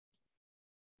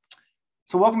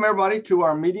So welcome everybody to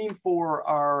our meeting for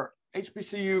our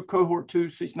HBCU Cohort 2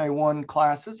 Section A1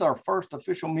 classes, our first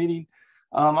official meeting.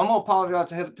 I'm going to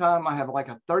apologize ahead of time. I have like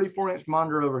a 34-inch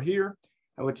monitor over here,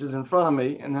 which is in front of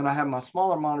me, and then I have my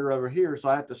smaller monitor over here, so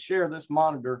I have to share this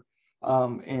monitor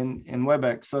in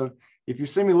WebEx. So if you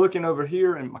see me looking over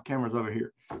here, and my camera's over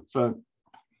here, so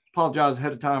apologize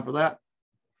ahead of time for that.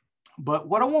 But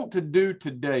what I want to do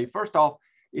today, first off,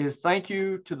 is thank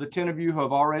you to the 10 of you who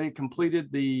have already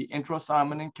completed the intro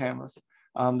assignment in Canvas.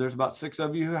 There's about 6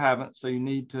 of you who haven't, so you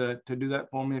need to do that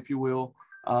for me, if you will,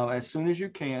 as soon as you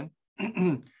can.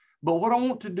 But what I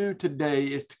want to do today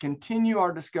is to continue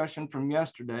our discussion from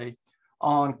yesterday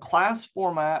on class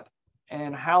format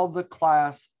and how the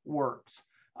class works,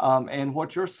 and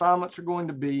what your assignments are going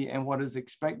to be and what is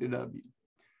expected of you.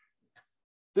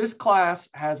 This class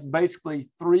has basically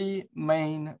 3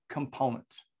 main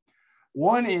components.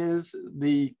 One is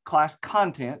the class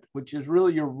content, which is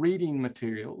really your reading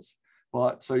materials.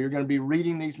 So you're going to be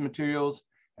reading these materials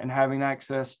and having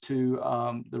access to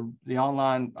the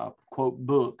online quote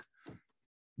book.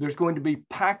 There's going to be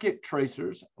packet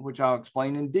tracers, which I'll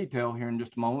explain in detail here in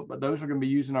just a moment, but those are going to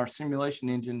be using our simulation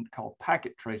engine called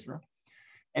Packet Tracer.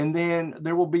 And then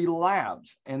there will be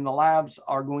labs, and the labs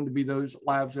are going to be those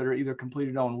labs that are either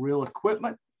completed on real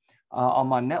equipment on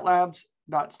my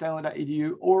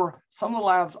netlabs.stanley.edu, or some of the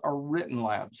labs are written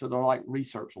labs, so they're like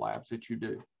research labs that you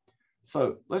do.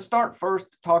 So let's start first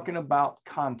talking about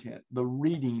content, the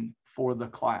reading for the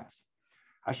class.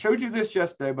 I showed you this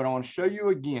yesterday, but I want to show you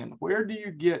again. Where do you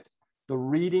get the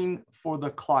reading for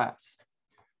the class?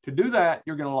 To do that,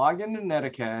 you're going to log into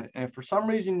NetAcad, and if for some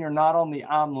reason you're not on the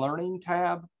I'm Learning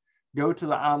tab, go to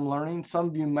the I'm Learning. Some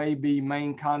of you may be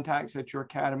main contacts at your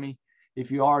academy. If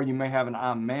you are, you may have an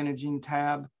I'm Managing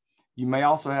tab. You may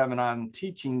also have an I'm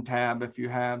Teaching tab if you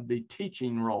have the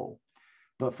teaching role.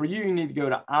 But for you, you need to go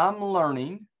to I'm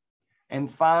Learning and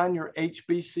find your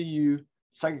HBCU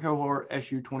second cohort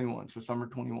SU21, so summer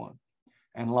 21,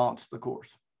 and launch the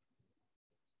course.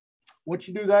 Once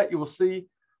you do that, you will see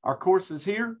our course is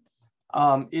here.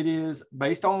 It is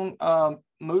based on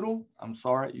Moodle. I'm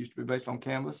sorry, it used to be based on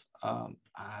Canvas.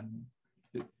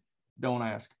 Don't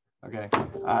ask. Okay,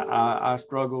 I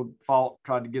struggled,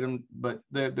 tried to get them, but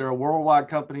they're a worldwide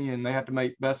company and they have to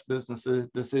make best business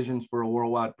decisions for a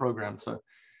worldwide program. So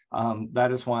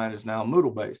that is why it is now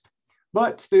Moodle based.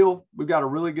 But still, we've got a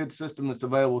really good system that's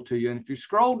available to you. And if you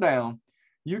scroll down,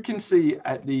 you can see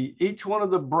at each one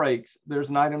of the breaks, there's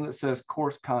an item that says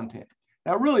course content.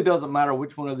 Now, it really doesn't matter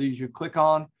which one of these you click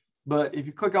on, but if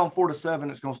you click on 4 to 7,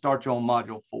 it's going to start you on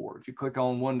module 4. If you click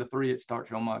on 1 to 3, it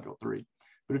starts you on module 3.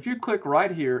 But if you click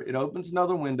right here, it opens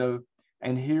another window,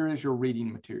 and here is your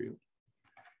reading material.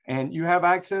 And you have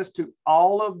access to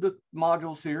all of the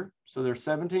modules here. So there's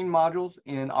 17 modules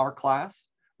in our class.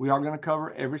 We are going to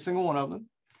cover every single one of them.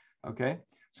 Okay,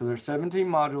 so there's 17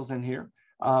 modules in here.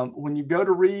 When you go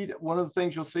to read, one of the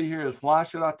things you'll see here is, why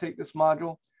should I take this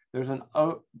module? There's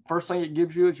first thing it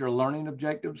gives you is your learning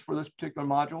objectives for this particular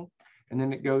module, and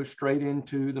then it goes straight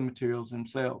into the materials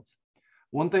themselves.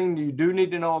 One thing you do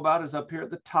need to know about is up here at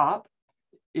the top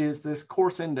is this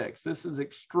course index. This is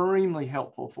extremely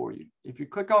helpful for you. If you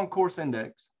click on course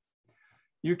index,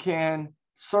 you can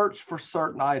search for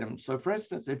certain items. So for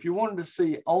instance, if you wanted to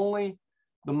see only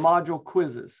the module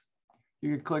quizzes,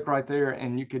 you could click right there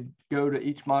and you could go to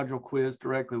each module quiz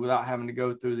directly without having to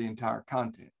go through the entire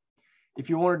content. If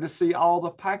you wanted to see all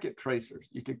the packet tracers,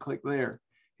 you could click there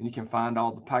and you can find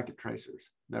all the packet tracers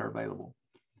that are available.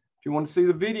 If you want to see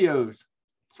the videos,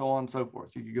 so on and so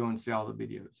forth, you could go and see all the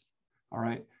videos. All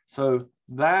right, so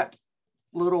that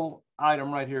little item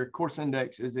right here, course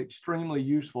index, is extremely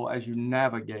useful as you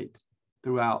navigate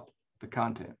throughout the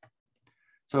content.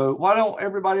 So why don't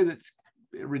everybody that's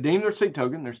redeemed their seat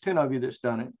token, there's 10 of you that's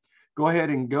done it, go ahead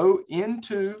and go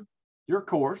into your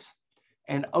course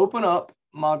and open up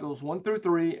modules 1 through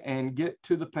 3 and get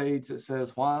to the page that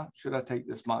says, why should I take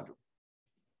this module?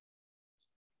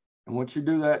 And once you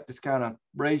do that, just kind of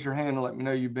raise your hand and let me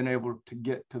know you've been able to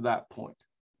get to that point.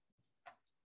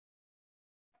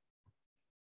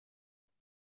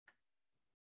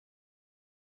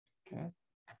 Okay.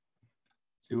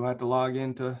 So you'll have to log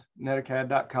into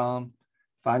netacad.com,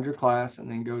 find your class, and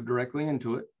then go directly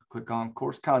into it. Click on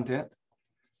course content,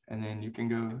 and then you can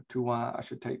go to why I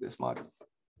should take this module.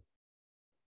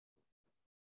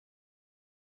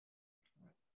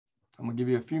 I'm going to give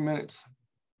you a few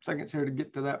seconds here to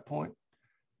get to that point.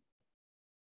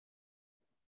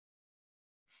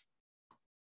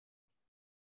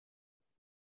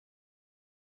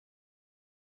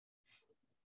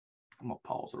 I'm going to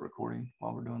pause the recording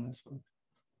while we're doing this.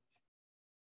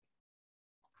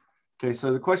 Okay,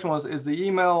 so the question was, is the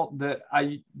email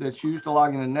that's used to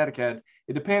log into Netacad?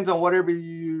 It depends on whatever you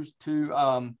use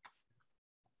to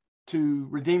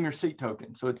redeem your seat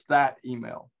token. So it's that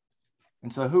email.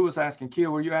 And so who was asking?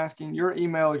 Kia, were you asking? Your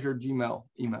email is your Gmail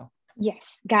email.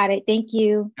 Yes, got it. Thank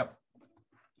you. Yep.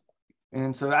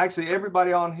 And so actually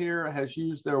everybody on here has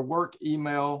used their work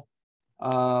email.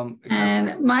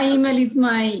 And my email is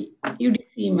my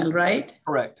UDC email, right?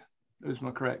 Correct. It was my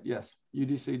correct. Yes.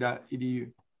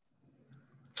 udc.edu.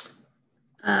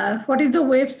 What is the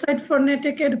website for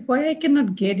Netacad? Why I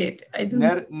cannot get it? I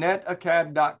don't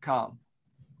Netacad.com.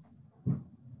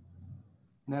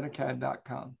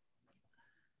 Netacad.com.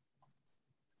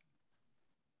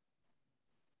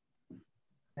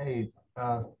 Hey,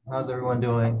 how's everyone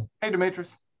doing? Hey, Demetrius.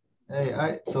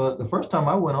 Hey, so the first time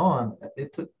I went on,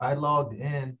 I logged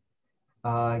in,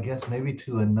 I guess maybe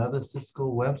to another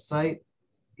Cisco website,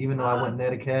 even though I went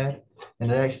Netacad,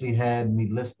 and it actually had me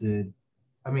listed.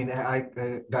 I mean, I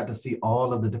got to see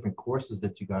all of the different courses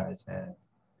that you guys had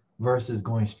versus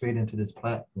going straight into this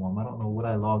platform. I don't know what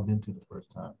I logged into the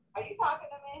first time. Are you talking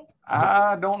to me?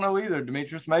 I don't know either,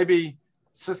 Demetrius. Maybe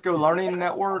Cisco Learning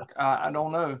Network. I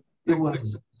don't know. It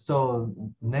was so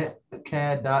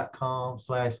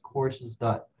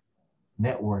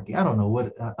netcad.com/courses.networking. I don't know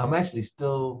what I'm actually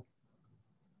still.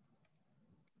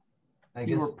 I guess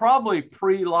you were probably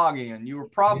pre-login. You were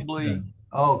probably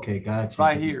okay, gotcha.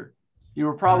 Right here. You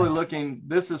were probably looking.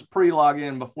 This is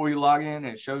pre-login. Before you log in,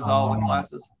 it shows all the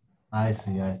classes. I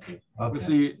see. Okay. But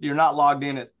see, you're not logged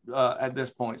in at this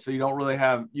point, so you don't really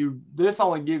have This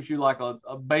only gives you like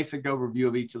a basic overview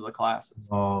of each of the classes.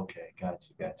 Oh, okay,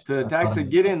 gotcha. To actually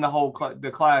get in the whole the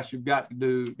class, you've got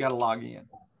to log in.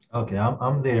 Okay,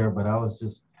 I'm there, but I was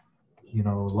just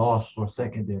lost for a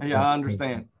second there. Yeah, I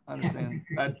understand.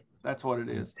 That's what it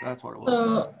is. That's what it was.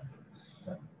 So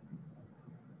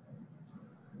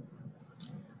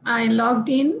I logged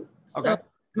in. So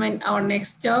our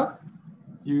next job.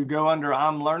 You go under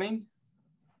I'm learning.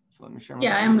 So let me share my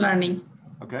screen. I'm learning.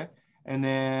 Okay. And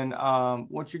then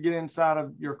once you get inside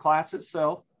of your class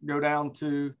itself, go down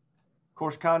to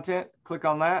course content, click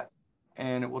on that,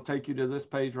 and it will take you to this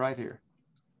page right here.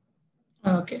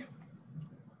 Okay.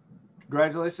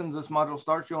 Congratulations, this module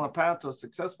starts you on a path to a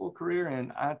successful career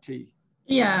in IT.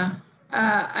 Yeah,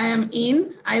 I am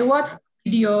in. I watched the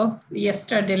video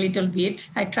yesterday a little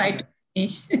bit. I tried to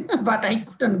finish, but I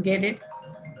couldn't get it.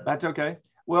 That's okay.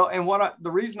 Well, and the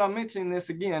reason I'm mentioning this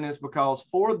again is because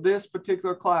for this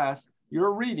particular class,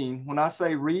 you're reading, when I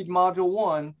say read module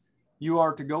 1, you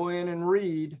are to go in and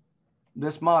read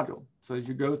this module. So as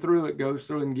you go through, it goes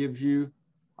through and gives you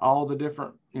all the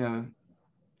different,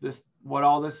 what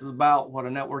all this is about, what a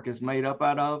network is made up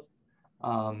out of.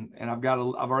 And I've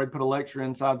already put a lecture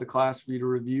inside the class for you to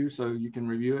review, so you can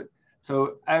review it.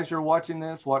 So as you're watching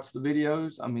this, watch the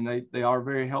videos. I mean, they are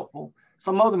very helpful.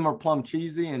 Some of them are plumb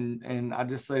cheesy, and I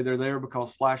just say they're there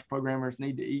because Flash programmers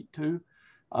need to eat too.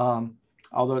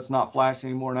 Although it's not Flash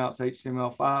anymore, now it's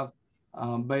HTML5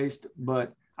 based.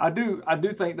 But I do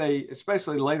think they,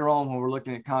 especially later on when we're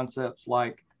looking at concepts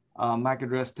like MAC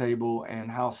address table and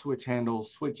how switch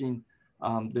handles switching,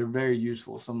 they're very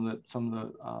useful. Some of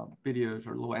the videos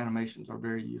or little animations are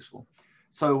very useful.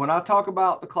 So when I talk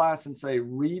about the class and say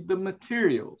read the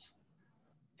materials,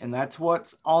 and that's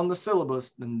what's on the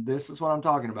syllabus, then this is what I'm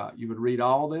talking about. You would read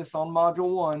all this on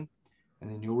module 1, and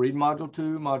then you'll read module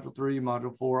 2, module 3,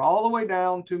 module 4, all the way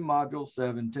down to module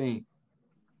 17,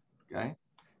 okay?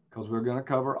 Because we're gonna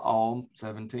cover all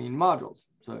 17 modules.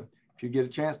 So if you get a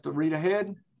chance to read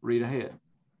ahead, read ahead.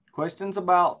 Questions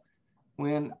about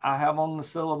when I have on the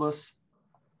syllabus,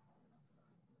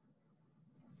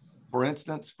 for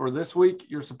instance, for this week,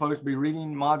 you're supposed to be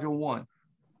reading module 1.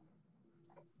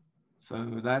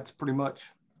 So that's pretty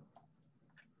much,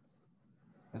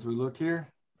 as we look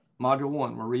here, module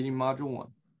 1, we're reading module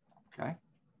 1, okay?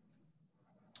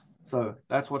 So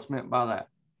that's what's meant by that.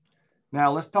 Now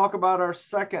let's talk about our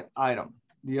second item.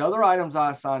 The other items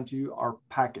I assigned to you are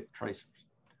packet tracers.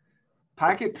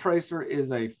 Packet tracer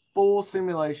is a full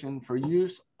simulation for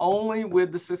use only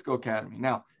with the Cisco Academy.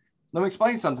 Now, let me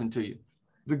explain something to you.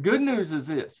 The good news is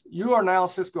this: you are now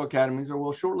Cisco Academies, or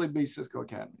will shortly be Cisco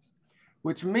Academies,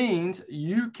 which means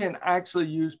you can actually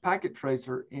use packet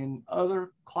tracer in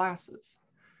other classes.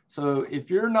 So if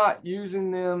you're not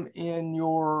using them in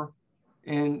your,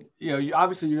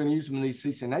 obviously you're going to use them in these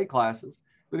CCNA classes,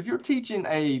 but if you're teaching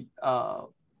a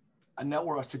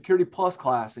network, a security plus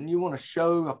class, and you want to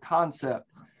show a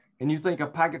concept and you think a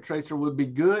packet tracer would be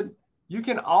good, you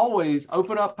can always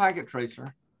open up packet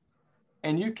tracer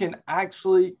and you can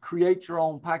actually create your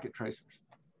own packet tracers.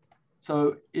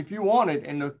 So if you want it,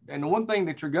 and the one thing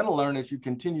that you're going to learn as you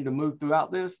continue to move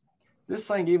throughout this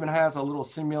thing even has a little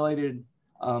simulated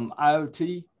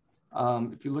IoT.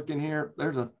 If you look in here,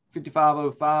 there's a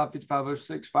 5505,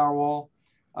 5506 firewall.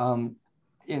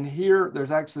 In here,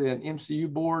 there's actually an MCU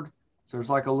board. So there's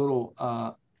like a little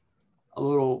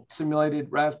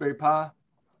simulated Raspberry Pi.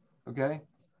 Okay.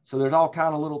 So there's all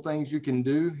kind of little things you can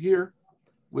do here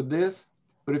with this.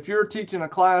 But if you're teaching a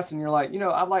class and you're like,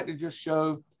 I'd like to just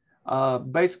show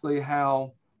basically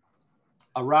how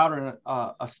a router and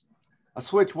a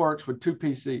switch works with 2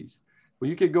 PCs. Well,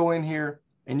 you could go in here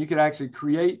and you could actually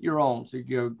create your own. So you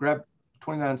go grab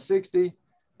 2960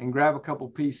 and grab a couple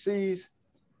PCs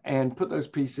and put those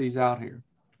PCs out here,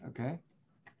 okay?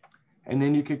 And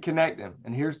then you could connect them.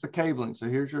 And here's the cabling. So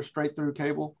here's your straight through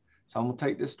cable. So I'm gonna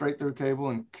take this straight through cable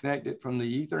and connect it from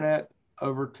the Ethernet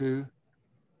over to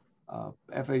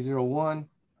FA01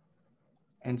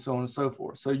 and so on and so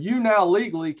forth. So you now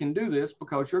legally can do this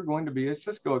because you're going to be a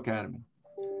Cisco Academy.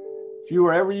 If you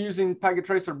were ever using Packet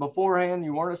Tracer beforehand,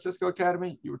 you weren't a Cisco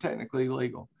Academy, you were technically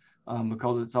legal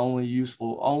because it's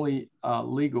only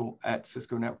legal at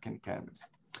Cisco Networking Academies.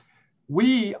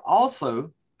 We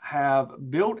also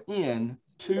have built in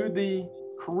to the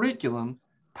curriculum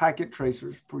packet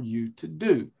tracers for you to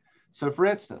do. So for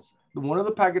instance, one of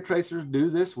the packet tracers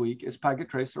due this week is Packet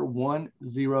Tracer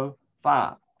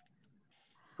 105.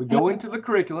 We go into the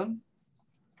curriculum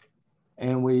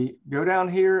and we go down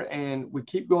here and we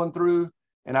keep going through,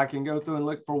 and I can go through and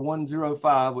look for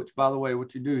 105, which by the way,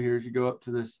 what you do here is you go up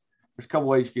to this, there's a couple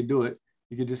ways you could do it.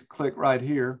 You could just click right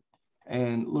here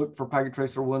and look for Packet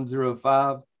Tracer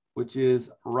 105, which is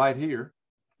right here,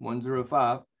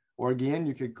 105. Or again,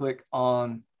 you could click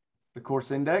on the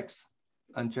course index,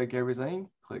 uncheck everything,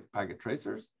 click Packet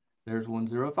Tracers, there's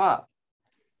 105.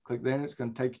 Click there and it's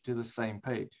going to take you to the same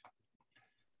page.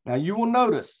 Now you will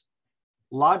notice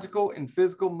logical and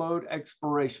physical mode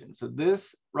expiration. So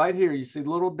this right here, you see the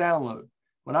little download.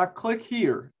 When I click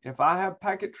here, if I have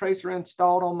Packet Tracer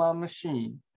installed on my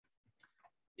machine,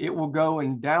 it will go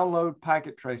and download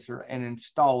Packet Tracer and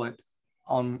install it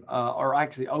on, or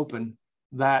actually open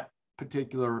that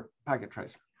particular Packet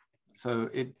Tracer. So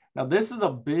now this is a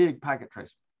big Packet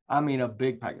Tracer. I mean a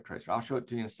big Packet Tracer. I'll show it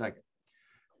to you in a second.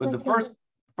 But the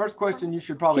first question you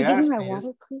should probably ask me is,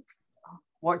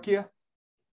 what, Kia?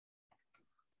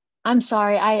 I'm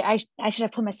sorry. I should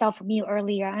have put myself on mute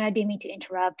earlier, and I didn't mean to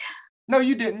interrupt. No,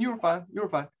 you didn't. You were fine. You were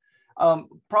fine.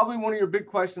 Probably one of your big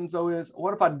questions though is,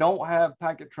 what if I don't have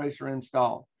Packet Tracer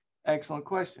installed? Excellent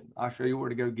question. I'll show you where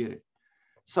to go get it.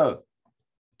 So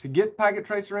to get Packet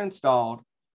Tracer installed,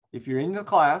 if you're in the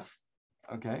class,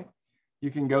 okay,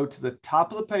 you can go to the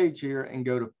top of the page here and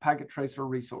go to Packet Tracer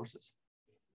resources.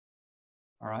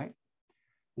 All right.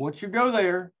 Once you go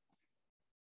there,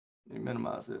 let me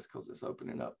minimize this because it's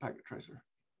opening up Packet Tracer.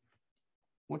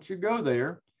 Once you go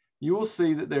there, you will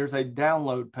see that there's a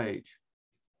download page.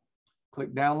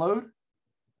 Click download,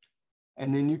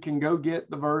 and then you can go get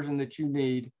the version that you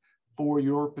need for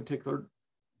your particular,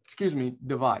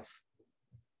 device.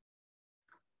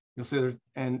 You'll see there's,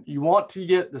 and you want to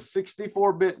get the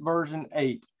 64-bit version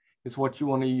 8 is what you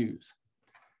want to use.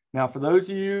 Now, for those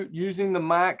of you using the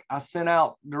Mac, I sent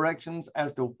out directions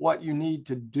as to what you need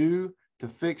to do to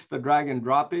fix the drag and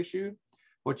drop issue.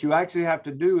 What you actually have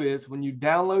to do is when you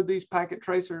download these packet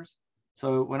tracers,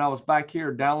 so when I was back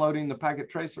here downloading the packet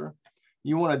tracer,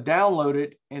 you want to download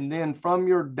it, and then from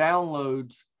your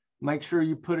downloads, make sure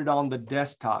you put it on the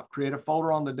desktop. Create a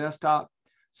folder on the desktop.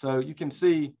 So you can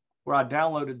see where I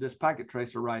downloaded this packet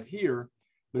tracer right here.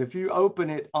 But if you open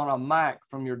it on a Mac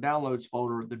from your downloads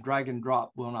folder, the drag and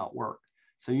drop will not work.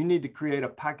 So you need to create a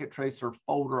packet tracer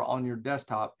folder on your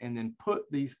desktop and then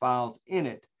put these files in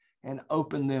it and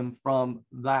open them from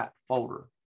that folder.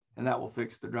 And that will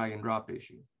fix the drag and drop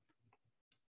issue.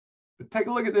 But take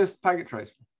a look at this packet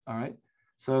tracer, all right?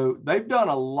 So they've done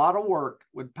a lot of work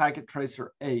with Packet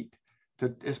Tracer 8,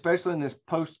 especially in this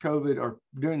post-COVID or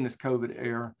during this COVID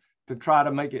era, to try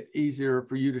to make it easier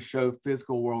for you to show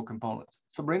physical world components.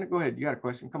 Sabrina, go ahead. You got a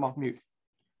question. Come off mute.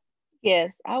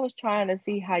 Yes, I was trying to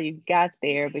see how you got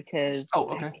there because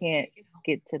okay. I can't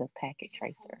get to the packet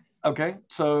tracer. Okay,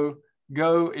 so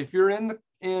go, if you're in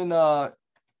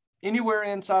anywhere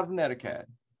inside of Netacad,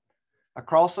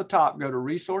 across the top, go to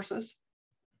Resources,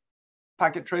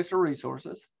 Packet Tracer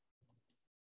Resources,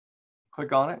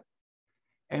 click on it,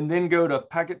 and then go to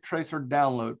Packet Tracer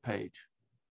Download page.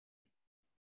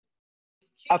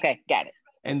 Okay, got it.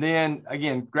 And then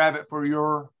again, grab it for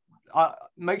your,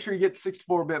 make sure you get the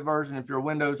 64-bit version if you're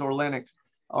Windows or Linux,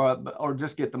 or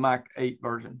just get the Mac 8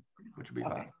 version, which would be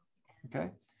fine. Okay.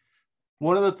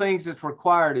 One of the things that's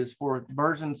required is for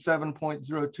version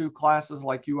 7.02 classes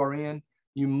like you are in,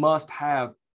 you must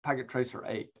have Packet Tracer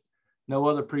 8. No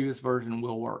other previous version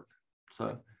will work.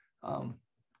 So,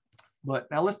 but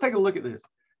now let's take a look at this.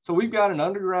 So we've got an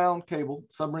underground cable,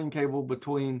 submarine cable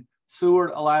between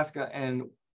Seward, Alaska, and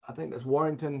I think that's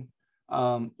Warrington,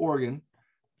 Oregon.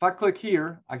 If I click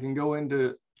here, I can go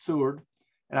into Seward,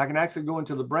 and I can actually go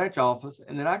into the branch office,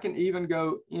 and then I can even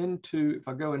go into, if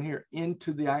I go in here,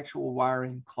 into the actual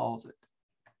wiring closet.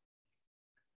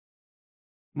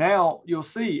 Now you'll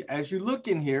see, as you look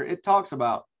in here, it talks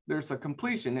about there's a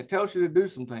completion. It tells you to do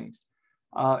some things.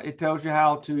 It tells you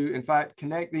how to, in fact,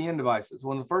 connect the end devices.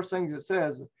 One of the first things it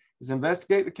says is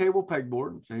investigate the cable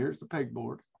pegboard. So here's the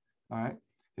pegboard. All right.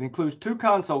 It includes 2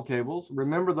 console cables.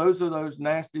 Remember, those are those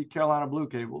nasty Carolina blue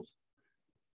cables,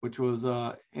 which was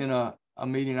in a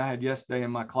meeting I had yesterday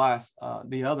in my class,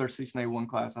 the other CCNA 1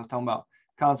 class. I was talking about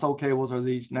console cables are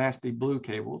these nasty blue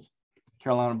cables,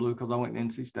 Carolina blue, because I went to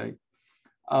NC State.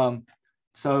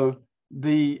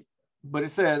 But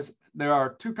it says there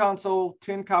are 2 console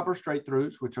 10 copper straight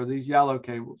throughs, which are these yellow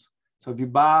cables. So if you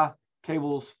buy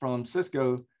cables from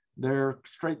Cisco, their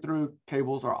straight through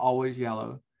cables are always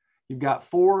yellow. You've got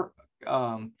 4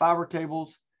 fiber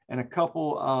cables and a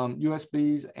couple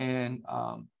USBs, and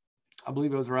I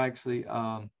believe those are actually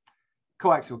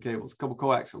coaxial cables, a couple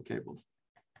coaxial cables.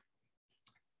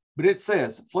 But it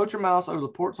says float your mouse over the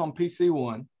ports on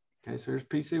PC1. Okay, so here's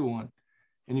PC1.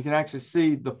 And you can actually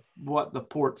see what the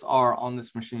ports are on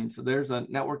this machine. So there's a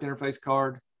network interface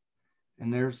card,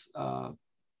 and there's a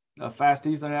fast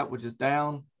Ethernet, which is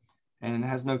down and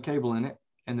has no cable in it.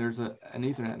 And there's an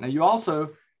Ethernet. Now you also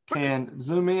can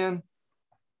zoom in.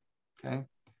 Okay,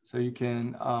 so you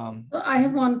can. I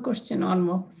have one question on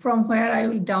more. From where I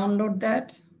will download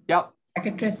that? Yep.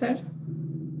 Packet Tracer?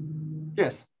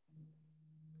 Yes.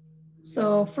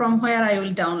 So from where I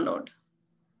will download?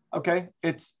 Okay,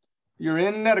 you're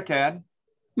in NetAcad.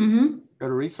 Mm-hmm. Go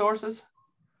to resources.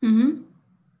 Mm-hmm.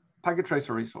 Packet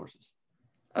Tracer resources.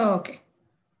 Oh, okay.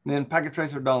 And then Packet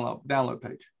Tracer download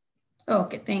page.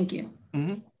 Okay, thank you.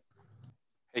 Mm-hmm.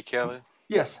 Hey, Kelly.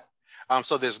 Yes.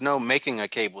 So there's no making a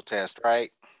cable test,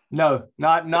 right? No,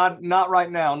 not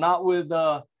right now. Not with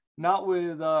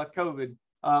COVID.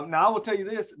 Now I will tell you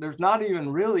this: there's not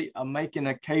even really a making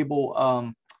a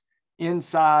cable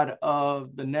inside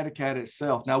of the NetAcad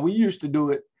itself. Now we used to do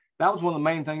it. That was one of the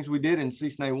main things we did in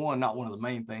CCNA 1. Not one of the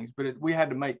main things, but we had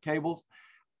to make cables.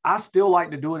 I still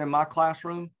like to do it in my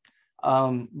classroom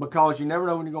because you never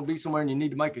know when you're going to be somewhere and you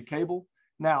need to make a cable.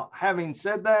 Now, having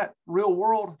said that, real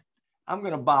world, I'm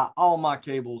going to buy all my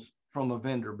cables from a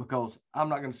vendor because I'm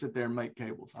not going to sit there and make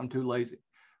cables. I'm too lazy.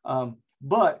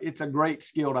 But it's a great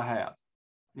skill to have,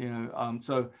 you know.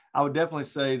 So I would definitely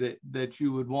say that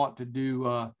you would want to do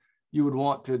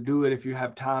it if you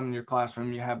have time in your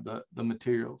classroom. You have the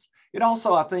materials. It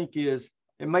also, I think, it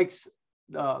makes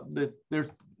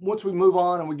once we move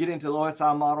on and we get into the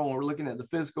OSI model and we're looking at the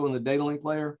physical and the data link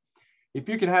layer, if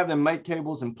you can have them make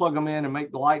cables and plug them in and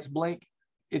make the lights blink,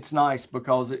 it's nice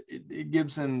because it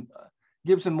gives them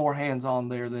more hands-on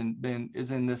there than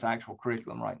is in this actual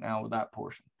curriculum right now with that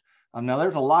portion. Now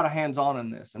there's a lot of hands-on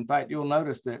in this. In fact, you'll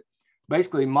notice that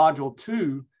basically module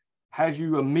 2 has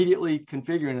you immediately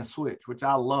configuring a switch, which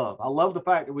I love. I love the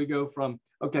fact that we go from,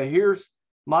 okay, here's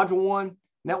module 1,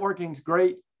 networking's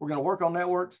great. We're going to work on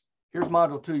networks. Here's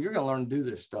module 2. You're going to learn to do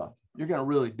this stuff. You're going to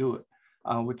really do it,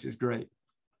 which is great.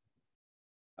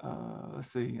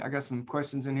 Let's see. I got some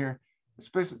questions in here.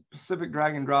 Specific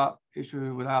drag and drop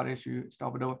issue without issue.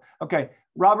 Stop it over. Okay,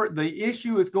 Robert, the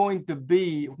issue is going to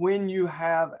be when you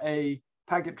have a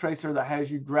packet tracer that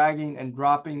has you dragging and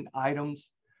dropping items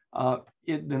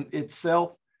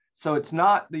itself. So it's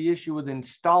not the issue with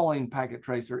installing packet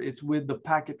tracer, it's with the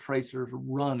packet tracers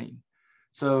running.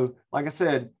 So like I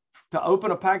said, to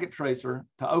open a packet tracer,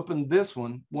 to open this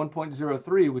one,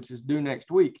 1.03, which is due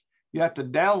next week, you have to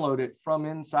download it from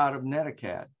inside of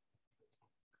NetAcad.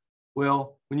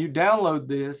 Well, when you download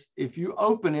this, if you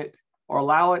open it or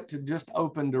allow it to just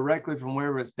open directly from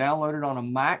wherever it's downloaded on a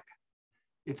Mac,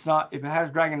 it's not, if it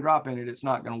has drag and drop in it, it's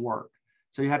not going to work.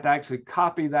 So you have to actually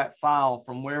copy that file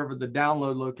from wherever the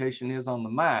download location is on the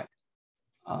Mac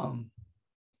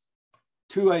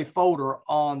to a folder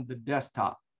on the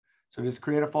desktop. So just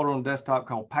create a folder on the desktop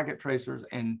called Packet Tracers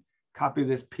and copy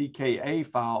this PKA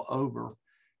file over,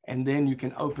 and then you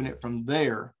can open it from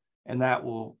there, and that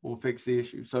will fix the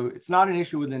issue. So it's not an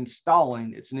issue with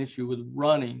installing, it's an issue with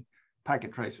running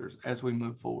Packet Tracers as we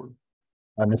move forward.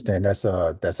 I understand.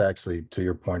 That's actually, to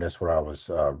your point, that's what I was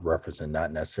referencing,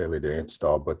 not necessarily the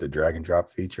install, but the drag and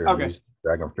drop feature. Okay. Use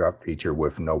drag and drop feature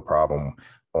with no problem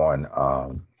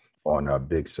on on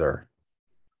Big Sur.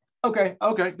 Okay,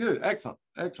 okay, good, excellent,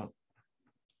 excellent.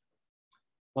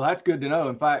 Well, that's good to know.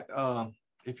 In fact,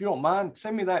 if you don't mind,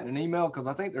 send me that in an email because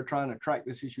I think they're trying to track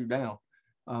this issue down.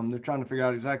 They're trying to figure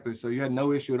out exactly. So you had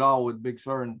no issue at all with Big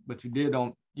Sur, but you did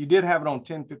have it on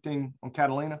 1015 on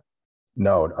Catalina.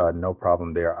 No, no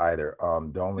problem there either.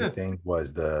 The only thing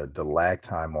was the lag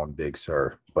time on Big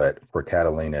Sur, but for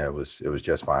Catalina, it was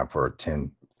just fine for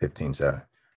 10:15:7.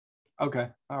 Okay,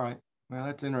 all right. Well,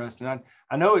 that's interesting.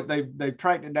 I know they've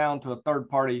tracked it down to a third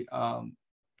party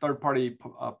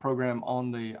program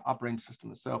on the operating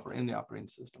system itself or in the operating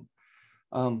system.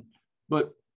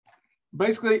 But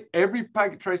basically, every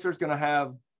packet tracer is going to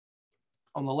have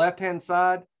on the left-hand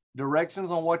side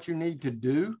directions on what you need to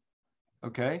do.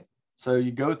 Okay. So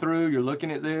you go through, you're looking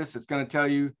at this, it's going to tell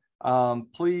you,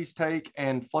 please take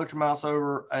and float your mouse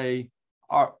over a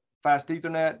fast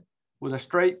Ethernet with a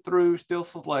straight through still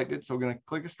selected. So we're going to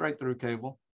click a straight through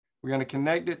cable. We're going to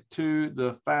connect it to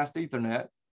the fast Ethernet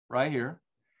right here.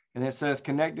 And it says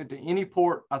connected to any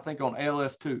port, I think on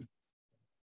ALS2.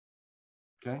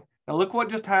 Okay. Now look what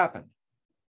just happened.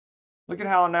 Look at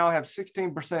how I now have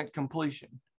 16%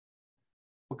 completion.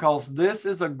 Because this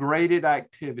is a graded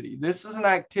activity. This is an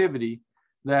activity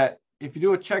that if you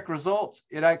do a check results,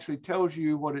 it actually tells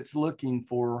you what it's looking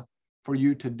for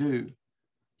you to do.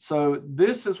 So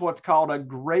this is what's called a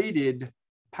graded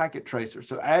packet tracer.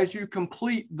 So as you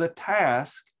complete the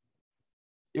task,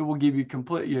 it will give you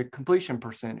completion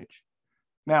percentage.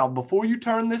 Now, before you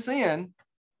turn this in,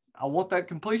 I want that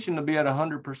completion to be at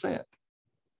 100%.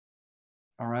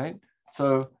 All right.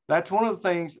 So that's one of the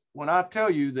things when I tell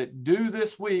you that due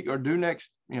this week or due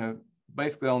next,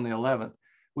 basically on the 11th,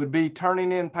 would be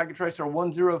turning in packet tracer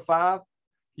 105.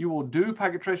 You will do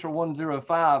packet tracer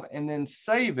 105 and then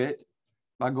save it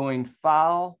by going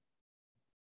File,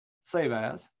 Save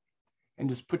As, and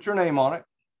just put your name on it.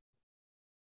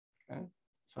 Okay.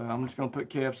 So I'm just going to put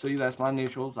KFC. That's my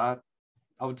initials. I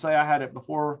would say I had it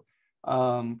before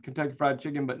Kentucky Fried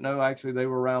Chicken, but no, actually they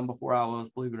were around before I was,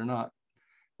 believe it or not.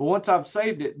 But once I've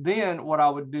saved it, then what I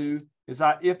would do is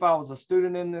if I was a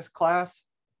student in this class,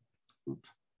 oops,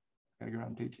 gotta get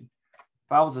around teaching.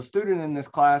 If I was a student in this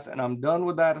class and I'm done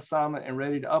with that assignment and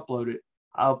ready to upload it,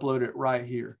 I upload it right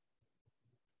here.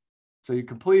 So you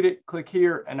complete it, click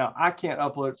here, and now I can't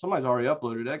upload it. Somebody's already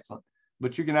uploaded, excellent.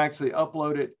 But you can actually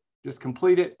upload it, just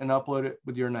complete it and upload it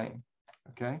with your name,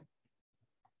 okay?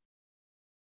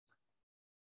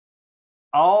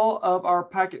 All of our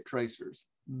packet tracers,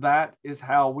 that is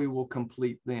how we will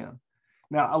complete them.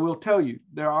 Now, I will tell you,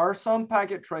 there are some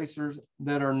packet tracers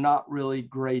that are not really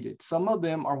graded. Some of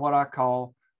them are what I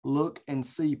call look and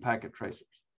see packet tracers.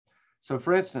 So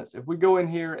for instance, if we go in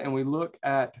here and we look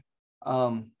at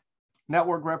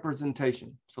network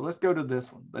representation. So let's go to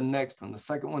this one, the next one, the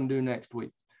second one due next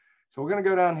week. So we're going to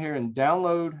go down here and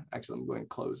download. Actually, I'm going to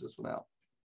close this one out.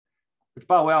 Which,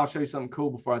 by the way, I'll show you something cool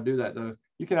before I do that, though.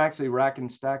 You can actually rack and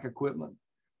stack equipment.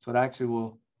 So it actually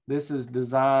will, this is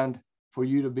designed for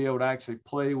you to be able to actually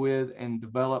play with and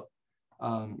develop.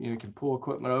 You can pull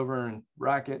equipment over and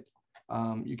rack it.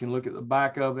 You can look at the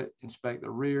back of it, inspect the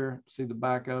rear, see the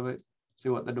back of it, see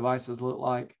what the devices look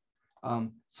like.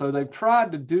 So they've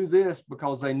tried to do this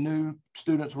because they knew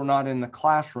students were not in the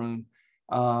classroom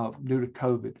due to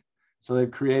COVID. So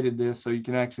they've created this so you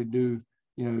can actually do,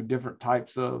 different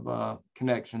types of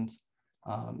connections.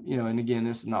 And again,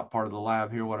 this is not part of the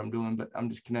lab here, what I'm doing, but I'm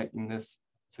just connecting this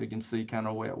so you can see kind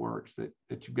of the way it works, that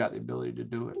you've got the ability to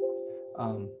do it.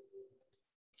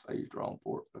 I used wrong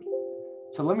for it. But.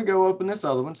 So let me go open this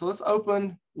other one. So let's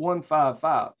open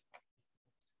 155.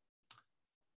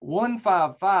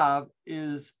 155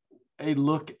 is a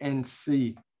look and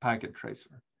see packet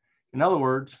tracer. In other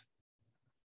words,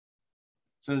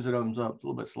 as soon as it opens up, it's a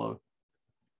little bit slow.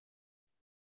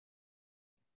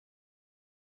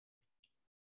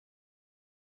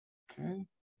 Okay.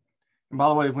 And by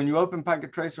the way, when you open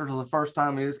packet tracer for the first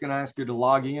time, it is going to ask you to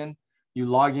log in. You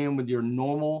log in with your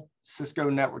normal Cisco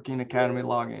Networking Academy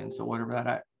login. So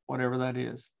whatever that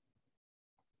is.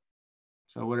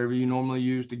 So whatever you normally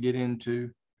use to get into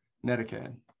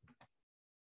NetAcad.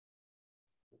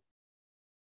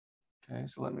 Okay,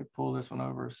 so let me pull this one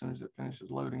over as soon as it finishes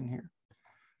loading here.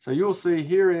 So you'll see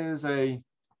here is a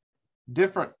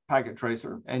different packet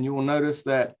tracer, and you will notice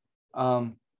that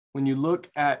when you look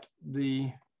at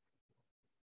the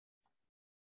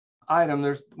item,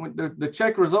 there's the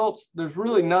check results, there's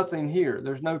really nothing here.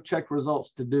 There's no check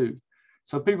results to do.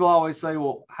 So people always say,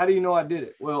 well, how do you know I did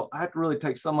it? Well, I have to really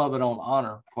take some of it on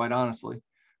honor, quite honestly,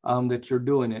 that you're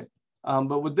doing it.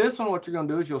 But with this one, what you're going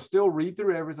to do is you'll still read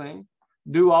through everything,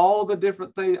 do all the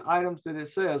different items that it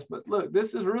says. But look,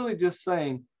 this is really just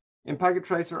saying, In Packet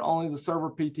Tracer, only the server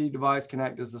PT device can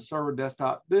act as the server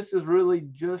desktop. This is really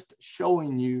just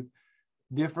showing you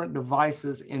different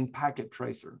devices in Packet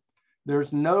Tracer.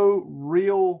 There's no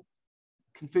real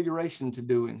configuration to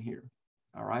do in here.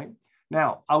 All right.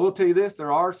 Now, I will tell you this,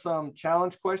 there are some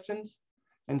challenge questions.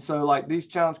 And so like these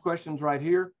challenge questions right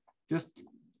here, just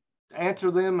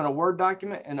answer them in a Word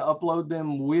document and upload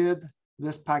them with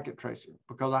this Packet Tracer,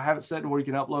 because I have it set to where you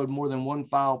can upload more than one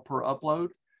file per upload.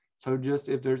 So just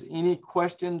if there's any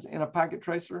questions in a Packet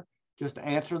Tracer, just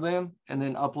answer them and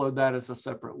then upload that as a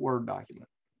separate Word document.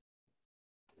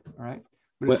 All right.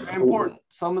 But it's very important.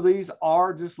 Some of these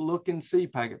are just look and see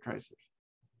Packet Tracers.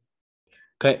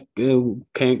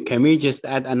 Can we just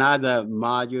add another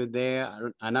module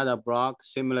there, another block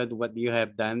similar to what you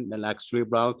have done, like 3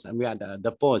 blocks, and we add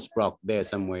the 4th block there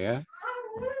somewhere?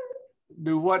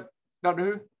 Do what, Dr.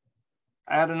 Who?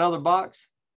 Add another box?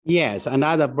 Yes,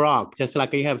 another block, just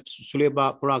like you have 3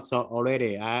 blocks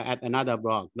already. I add another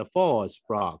block, the 4th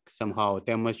block, somehow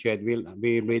demonstrate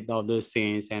we read all those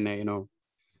things and you know.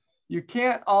 You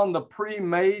can't on the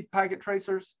pre-made Packet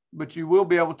Tracers, but you will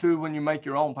be able to when you make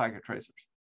your own Packet Tracers.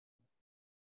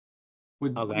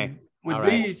 With okay. With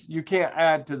these, you can't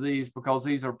add to these because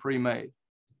these are pre-made.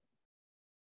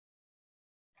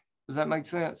 Does that make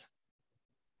sense?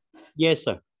 Yes,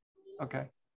 sir. Okay.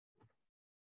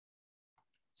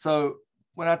 So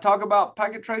when I talk about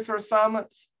Packet Tracer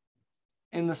assignments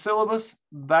in the syllabus,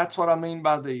 that's what I mean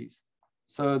by these.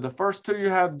 So the first 2 you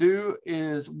have due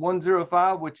is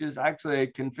 105, which is actually a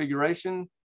configuration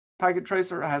Packet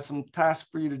Tracer. It has some tasks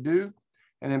for you to do.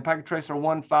 And then Packet Tracer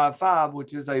 155,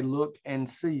 which is a look and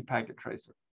see Packet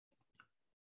Tracer.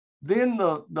 Then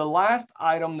the last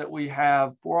item that we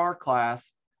have for our class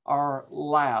are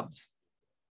labs.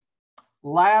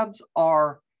 Labs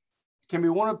can be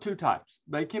one of 2 types.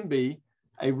 They can be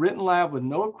a written lab with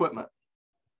no equipment,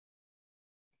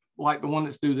 like the one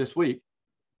that's due this week,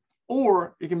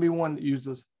 or it can be one that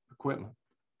uses equipment.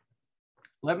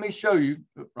 Let me show you,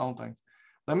 wrong thing.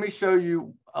 Let me show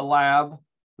you a lab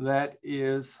that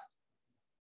is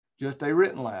just a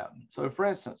written lab. So for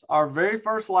instance, our very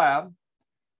first lab,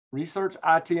 Research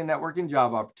IT and Networking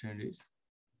Job Opportunities.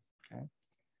 Okay.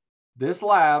 This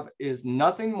lab is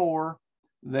nothing more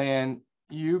than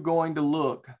you going to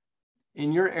look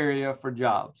in your area for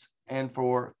jobs and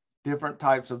for different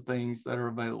types of things that are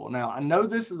available. Now, I know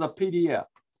this is a PDF,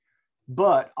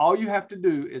 but all you have to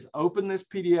do is open this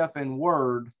PDF in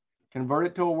Word, convert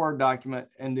it to a Word document,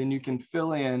 and then you can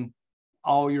fill in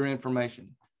all your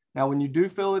information. Now, when you do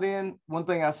fill it in, one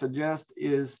thing I suggest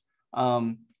is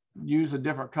use a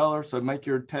different color. So make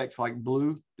your text like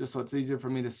blue, just so it's easier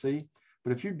for me to see.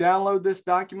 But if you download this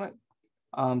document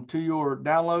to your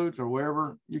downloads or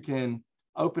wherever, you can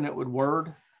open it with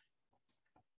Word.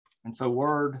 And so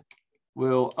Word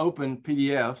will open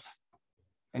PDFs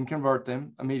and convert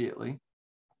them immediately.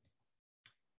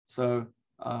 So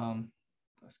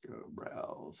let's go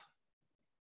browse.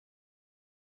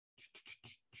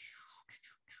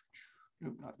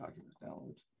 Nope, not documents,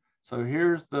 downloads. So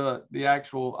here's the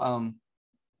actual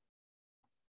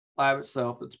lab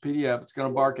itself. It's PDF. It's going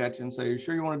to bark at you and say, "You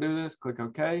sure you want to do this?" Click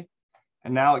OK.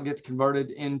 And now it gets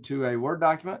converted into a Word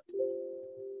document.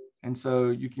 And so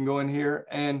you can go in here,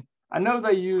 and I know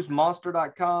they use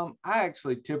monster.com. I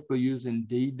actually typically use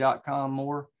indeed.com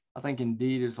more. I think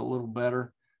Indeed is a little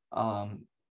better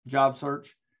job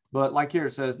search. But like here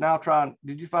it says, now try,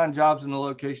 did you find jobs in the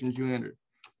locations you entered?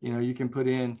 You know, you can put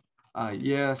in,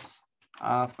 yes,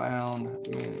 I found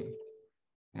many.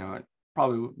 You know, I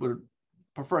probably would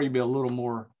prefer you be a little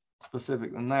more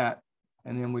specific than that.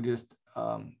 And then we just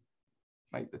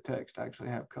make the text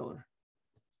actually have color.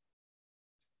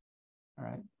 All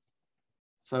right.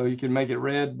 So you can make it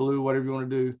red, blue, whatever you want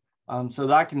to do, so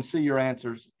that I can see your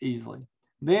answers easily.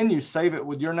 Then you save it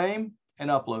with your name and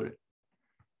upload it,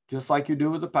 just like you do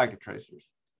with the Packet Tracers.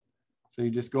 So you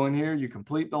just go in here, you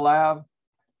complete the lab,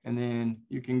 and then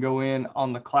you can go in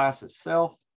on the class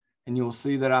itself, and you'll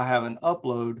see that I have an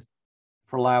upload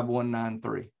for Lab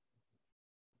 193.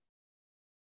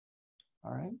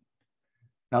 All right.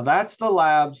 Now that's the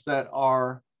labs that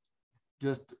are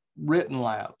just written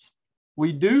labs.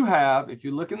 We do have, if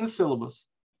you look in the syllabus,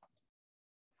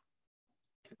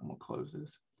 okay, I'm gonna close this.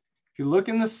 If you look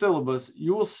in the syllabus,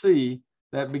 you will see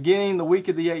that beginning the week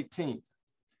of the 18th,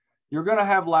 you're gonna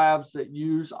have labs that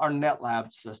use our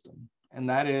NetLab system, and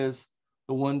that is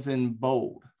the ones in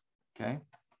bold, okay?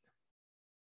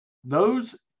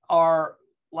 Those are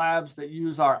labs that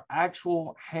use our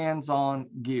actual hands-on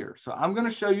gear. So I'm gonna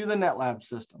show you the NetLab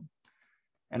system,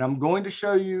 and I'm going to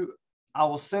show you, I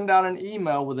will send out an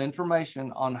email with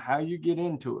information on how you get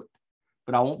into it.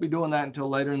 but I won't be doing that until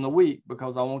later in the week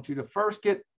because I want you to first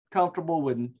get comfortable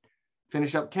with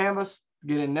finish up Canvas,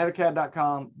 get in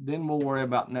netacad.com, then we'll worry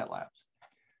about NetLabs.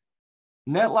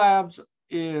 NetLabs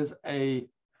is an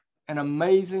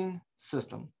amazing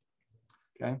system,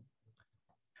 okay?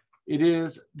 It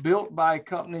is built by a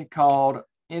company called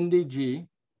NDG,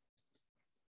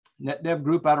 NetDev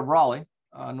Group out of Raleigh,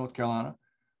 North Carolina.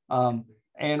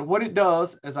 And what it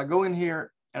does is I go in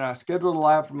here and I schedule the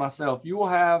lab for myself. You will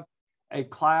have a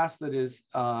class that is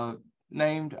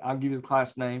named, I'll give you the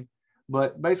class name,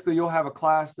 but basically you'll have a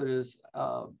class that is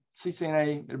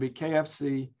CCNA, it'll be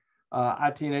KFC,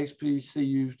 ITN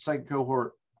HBCU, second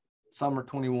cohort, summer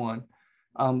 21.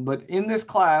 But in this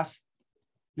class,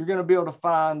 you're going to be able to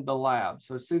find the lab.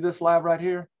 So see this lab right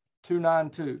here,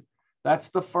 292. That's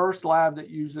the first lab that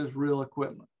uses real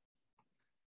equipment.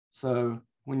 So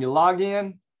when you log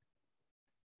in,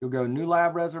 you'll go new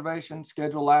lab reservation,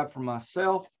 schedule lab for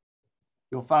myself.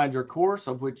 You'll find your course,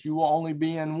 of which you will only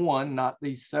be in one, not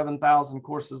these 7,000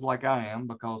 courses like I am,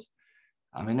 because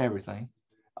I'm in everything.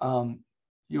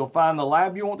 You'll find the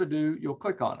lab you want to do, you'll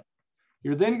click on it.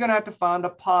 You're then going to have to find a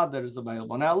pod that is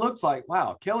available. Now it looks like,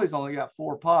 wow, Kelly's only got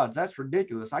 4 pods. That's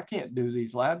ridiculous. I can't do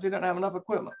these labs. He doesn't have enough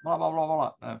equipment, blah, blah, blah, blah,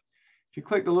 blah. No. If you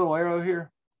click the little arrow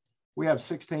here, we have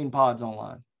 16 pods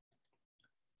online.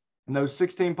 And those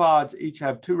 16 pods each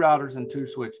have 2 routers and 2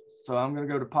 switches. So I'm going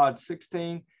to go to pod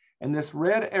 16, and this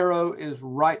red arrow is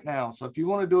right now. So if you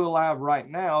want to do a lab right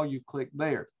now, you click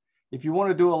there. If you want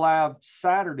to do a lab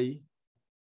Saturday,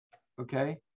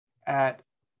 okay, at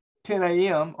 10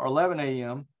 a.m. or 11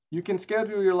 a.m., you can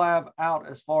schedule your lab out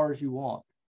as far as you want.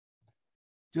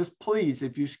 Just please,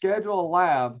 if you schedule a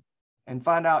lab and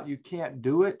find out you can't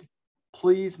do it,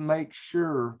 please make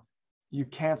sure you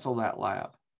cancel that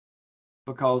lab.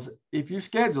 Because if you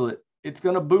schedule it, it's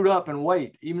going to boot up and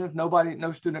wait, even if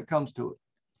no student comes to it.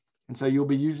 And so you'll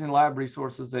be using lab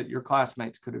resources that your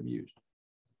classmates could have used.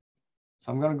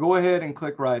 So I'm going to go ahead and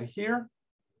click right here.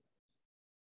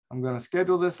 I'm going to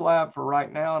schedule this lab for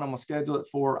right now, and I'm going to schedule it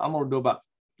for, I'm going to do about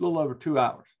a little over 2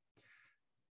 hours.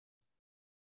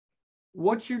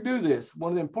 Once you do this,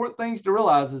 one of the important things to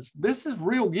realize is this is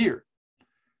real gear.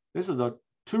 This is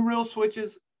 2 real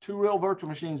switches, 2 real virtual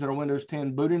machines that are Windows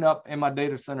 10 booting up in my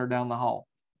data center down the hall.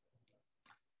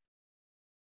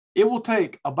 It will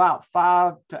take about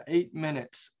 5 to 8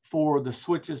 minutes for the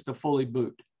switches to fully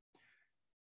boot.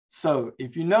 So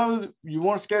if you know you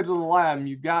want to schedule the lab and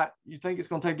you think it's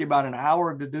going to take you about an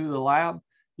hour to do the lab,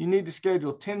 you need to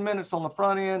schedule 10 minutes on the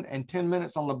front end and 10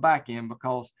 minutes on the back end,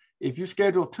 because if you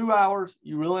schedule 2 hours,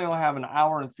 you really only have an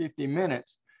hour and 50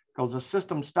 minutes because the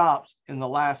system stops in the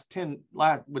last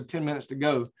with 10 minutes to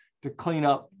go to clean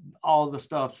up all the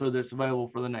stuff so that it's available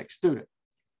for the next student.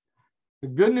 The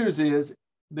good news is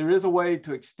there is a way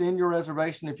to extend your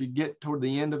reservation. If you get toward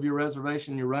the end of your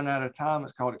reservation, you run out of time,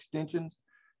 it's called extensions.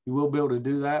 You will be able to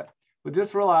do that. But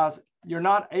just realize you're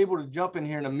not able to jump in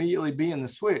here and immediately be in the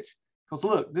switch. Because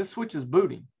look, this switch is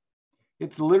booting.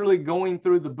 It's literally going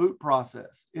through the boot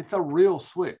process. It's a real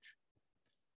switch.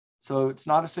 So it's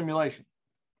not a simulation.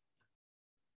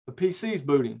 The PC is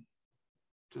booting,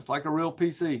 just like a real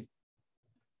PC.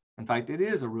 In fact, it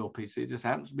is a real PC. It just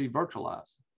happens to be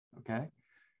virtualized, okay?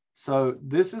 So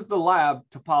this is the lab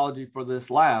topology for this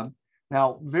lab.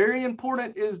 Now, very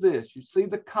important is this. You see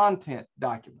the content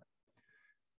document.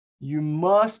 You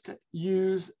must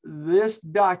use this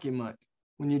document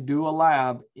when you do a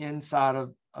lab inside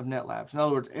of NetLabs. In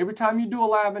other words, every time you do a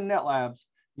lab in NetLabs,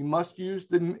 you must use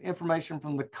the information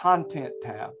from the content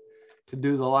tab to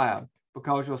do the lab,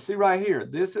 because you'll see right here,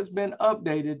 this has been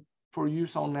updated for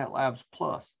use on NetLabs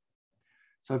Plus.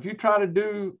 So if you try to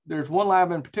do, there's one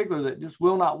lab in particular that just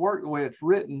will not work the way it's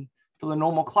written for the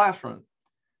normal classroom.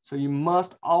 So you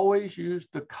must always use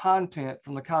the content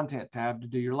from the content tab to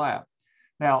do your lab.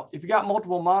 Now, if you got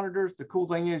multiple monitors, the cool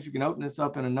thing is you can open this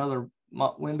up in another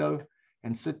window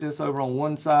and sit this over on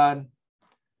one side.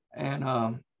 And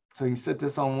so you can sit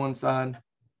this on one side.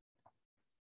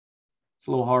 It's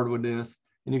a little hard with this.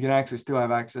 And you can actually still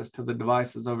have access to the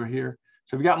devices over here.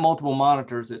 So if you got multiple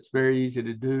monitors, it's very easy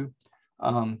to do.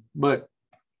 But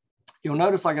you'll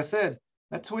notice, like I said,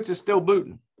 that switch is still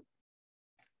booting.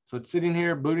 So it's sitting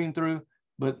here booting through,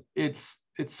 but it's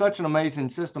such an amazing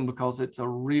system because it's a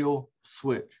real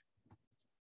switch.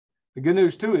 The good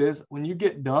news too is when you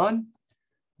get done,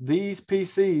 these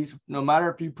PCs, no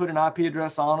matter if you put an IP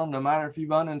address on them, no matter if you've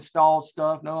uninstalled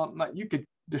stuff, you could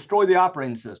destroy the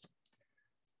operating system.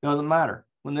 Doesn't matter.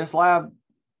 When this lab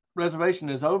reservation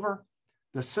is over,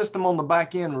 the system on the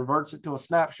back end reverts it to a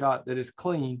snapshot that is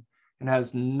clean and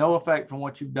has no effect from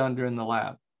what you've done during the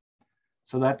lab.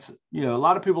 So that's, you know, a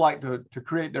lot of people like to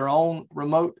create their own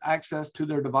remote access to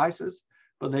their devices,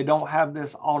 but they don't have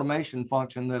this automation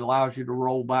function that allows you to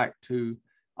roll back to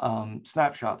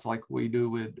snapshots like we do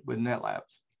with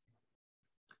NetLabs.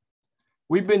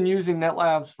 We've been using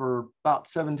NetLabs for about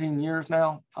 17 years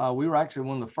now. We were actually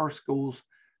one of the first schools.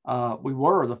 We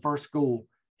were the first school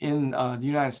in the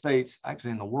United States,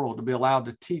 actually in the world, to be allowed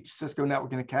to teach Cisco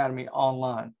Networking Academy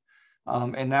online.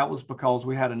 And that was because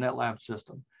we had a NetLabs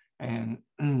system. And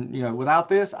you know, without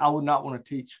this, I would not want to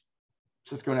teach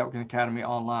Cisco Networking Academy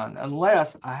online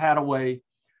unless I had a way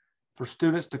for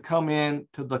students to come in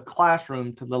to the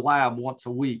classroom, to the lab once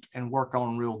a week and work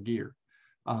on real gear.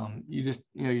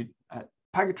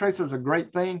 Packet tracer is a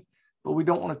great thing, but we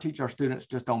don't want to teach our students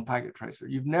just on packet tracer.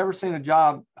 You've never seen a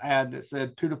job ad that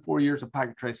said 2 to 4 years of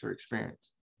packet tracer experience.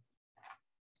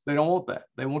 They don't want that.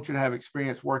 They want you to have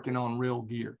experience working on real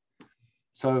gear.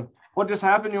 So what just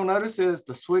happened, you'll notice, is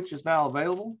the switch is now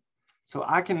available. So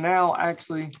I can now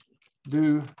actually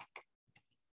do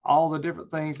all the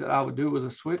different things that I would do with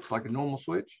a switch, like a normal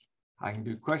switch. I can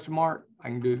do question mark. I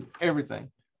can do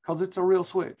everything because it's a real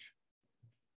switch.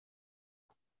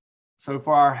 So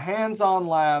for our hands-on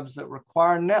labs that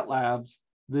require NetLabs,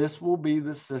 this will be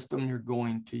the system you're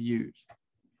going to use.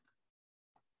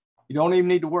 You don't even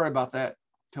need to worry about that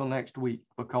till next week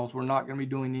because we're not going to be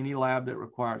doing any lab that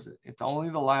requires it. It's only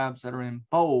the labs that are in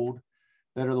bold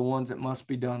that are the ones that must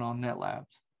be done on NetLabs.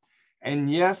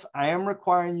 And yes, I am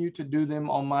requiring you to do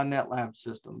them on my NetLabs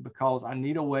system because I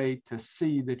need a way to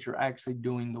see that you're actually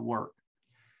doing the work.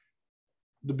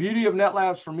 The beauty of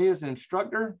NetLabs for me as an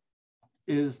instructor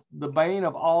is the bane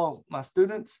of all my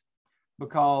students,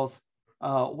 because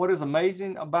what is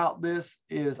amazing about this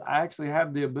is I actually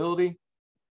have the ability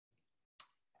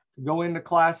to go into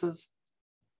classes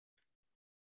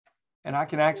and I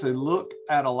can actually look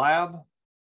at a lab.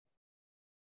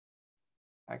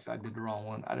 Actually, I did the wrong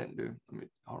one. I didn't do, let me,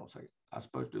 hold on a second. I was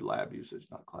supposed to do lab usage,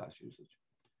 not class usage.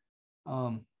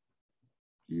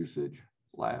 Usage,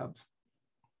 labs.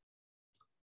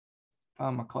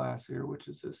 Find my class here, which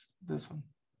is this one.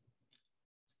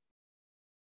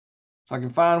 So I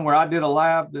can find where I did a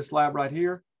lab, this lab right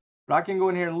here, but I can go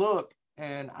in here and look,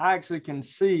 and I actually can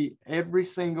see every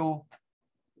single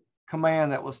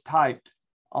command that was typed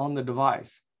on the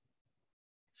device.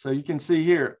 So you can see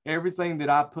here, everything that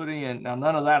I put in. Now,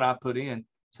 none of that I put in.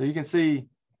 So you can see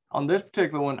on this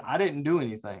particular one, I didn't do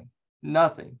anything,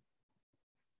 nothing.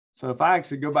 So if I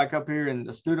actually go back up here and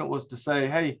the student was to say,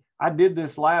 hey, I did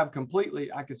this lab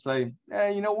completely, I could say,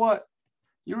 hey, you know what?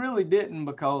 You really didn't,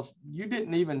 because you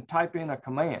didn't even type in a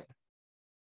command.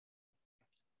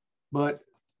 But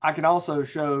I can also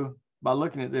show, by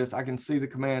looking at this, I can see the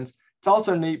commands. It's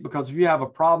also neat because if you have a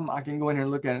problem, I can go in here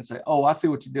and look at it and say, oh, I see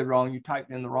what you did wrong. You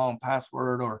typed in the wrong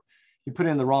password or you put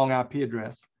in the wrong IP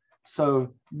address.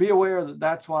 So be aware that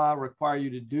that's why I require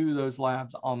you to do those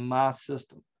labs on my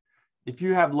system. If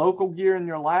you have local gear in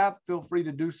your lab, feel free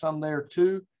to do some there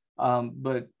too.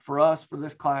 But for us, for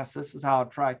this class, this is how I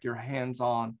track your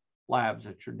hands-on labs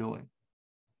that you're doing.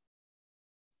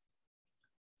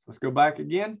 Let's go back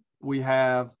again. We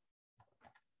have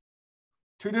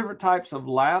two different types of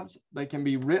labs. They can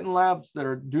be written labs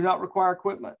that do not require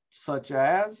equipment, such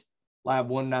as Lab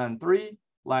 193,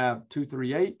 Lab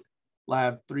 238,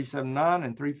 Lab 379,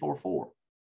 and 344.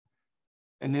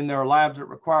 And then there are labs that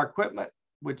require equipment,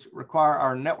 which require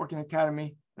our Networking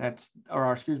Academy,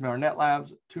 our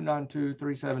NetLabs 292,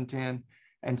 3710,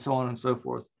 and so on and so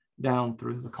forth down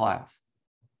through the class.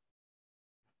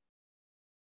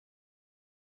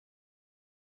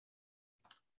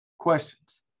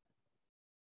 Questions?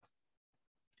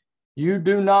 You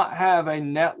do not have a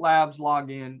NetLabs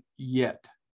login yet.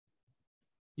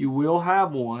 You will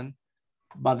have one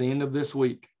by the end of this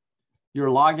week. Your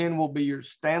login will be your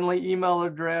Stanley email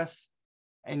address,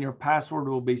 and your password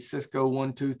will be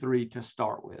Cisco123 to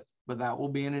start with, but that will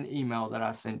be in an email that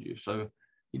I send you. So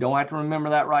you don't have to remember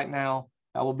that right now.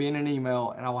 That will be in an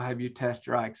email, and I will have you test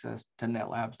your access to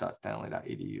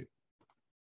netlabs.stanley.edu.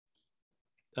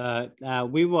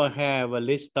 We will have a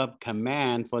list of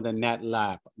commands for the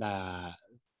NetLab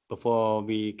before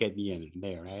we get in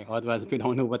there, right? Otherwise, we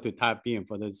don't know what to type in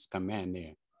for this command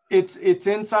there. It's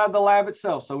inside the lab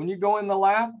itself. So when you go in the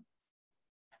lab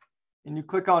and you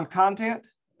click on content,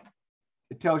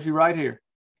 it tells you right here.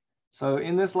 So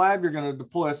in this lab, you're going to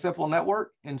deploy a simple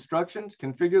network, instructions,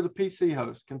 configure the PC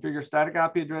host, configure static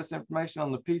IP address information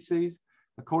on the PCs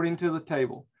according to the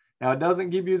table. Now, it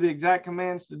doesn't give you the exact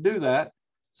commands to do that.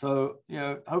 So,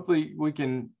 hopefully we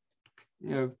can,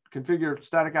 configure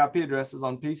static IP addresses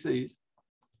on PCs.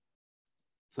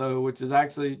 So, which is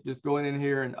actually just going in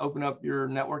here and open up your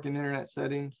network and internet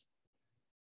settings.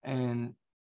 And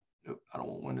I don't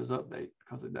want Windows Update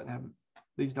because it doesn't have,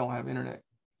 these don't have internet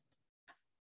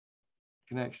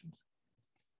connections.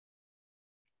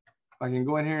 I can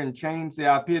go in here and change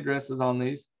the IP addresses on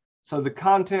these. So the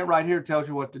content right here tells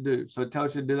you what to do. So it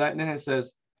tells you to do that. And then it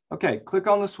says, okay, click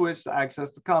on the switch to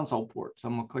access the console port. So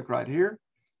I'm gonna click right here.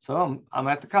 So I'm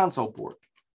at the console port.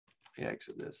 Let me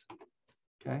exit this.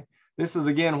 Okay. This is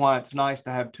again why it's nice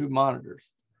to have two monitors.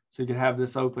 So you can have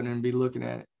this open and be looking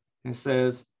at it. And it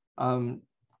says,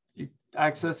 you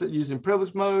access it using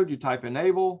privilege mode, you type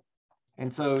enable.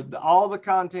 And so all the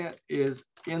content is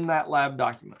in that lab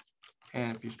document.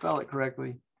 And if you spell it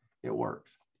correctly, it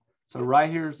works. So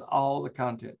right here's all the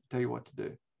content to tell you what to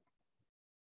do.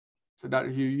 So Dr.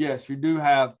 Hugh, yes, you do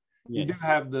have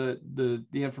the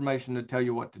information to tell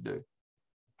you what to do.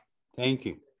 Thank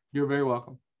you. You're very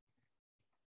welcome.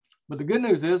 But the good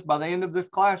news is by the end of this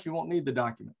class, you won't need the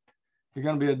document. You're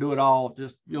going to be able to do it all.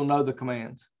 Just you'll know the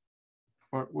commands.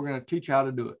 We're going to teach you how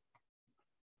to do it.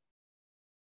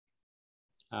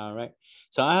 All right.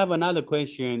 So I have another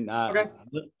question. Okay.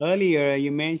 Earlier,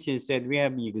 you mentioned said we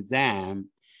have exam.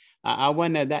 I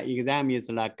wonder that exam is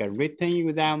like a written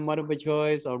exam, multiple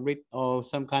choice, or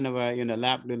some kind of a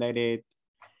lab related.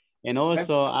 And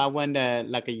also, I wonder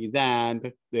like an exam.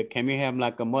 Can we have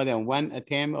like a more than one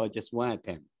attempt or just one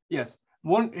attempt? Yes.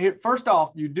 First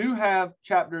off, you do have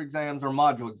chapter exams or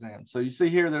module exams. So you see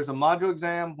here, there's a module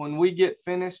exam. When we get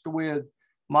finished with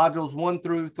modules 1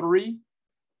 through 3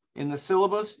 in the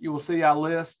syllabus, you will see I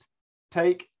list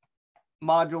take the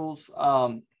modules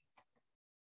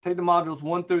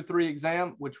 1 through 3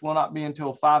 exam, which will not be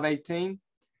until 5/18.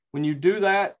 When you do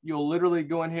that, you'll literally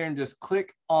go in here and just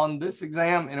click on this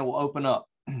exam and it will open up.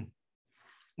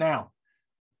 Now,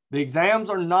 the exams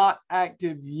are not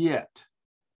active yet,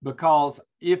 because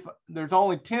if there's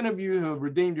only 10 of you who have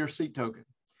redeemed your seat token,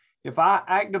 if I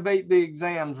activate the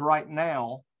exams right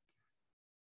now,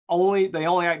 they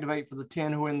only activate for the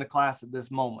 10 who are in the class at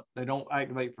this moment. They don't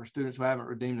activate for students who haven't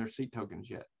redeemed their seat tokens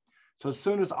yet. So as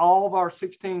soon as all of our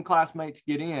 16 classmates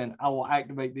get in, I will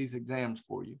activate these exams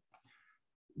for you.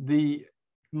 The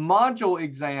module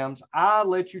exams, I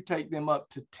let you take them up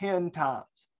to 10 times.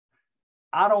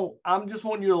 I'm just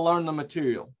wanting you to learn the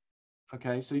material.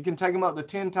 Okay, so you can take them up to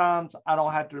 10 times. I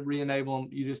don't have to re-enable them.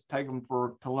 You just take them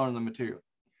to learn the material.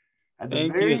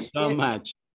 Thank you so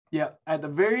much. Yeah, at the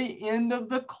very end of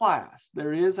the class,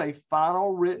 there is a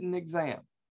final written exam,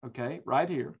 okay, right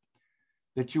here,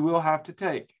 that you will have to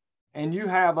take. And you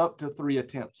have up to 3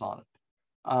 attempts on it.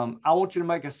 I want you to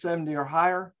make a 70 or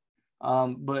higher,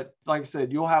 but like I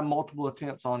said, you'll have multiple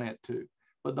attempts on it too.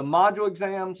 But the module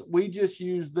exams, we just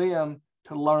use them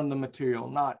to learn the material.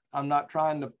 I'm not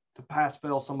trying to pass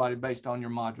fail somebody based on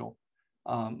your module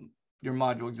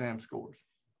exam scores.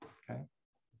 Okay.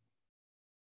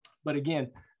 But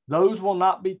again, those will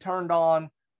not be turned on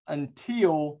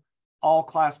until all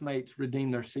classmates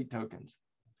redeem their seat tokens.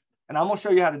 And I'm going to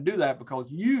show you how to do that,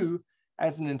 because you,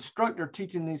 as an instructor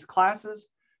teaching these classes,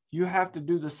 you have to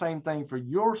do the same thing for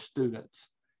your students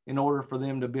in order for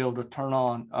them to be able to turn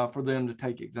on, for them to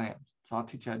take exams. So I'll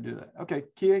teach you how to do that. Okay,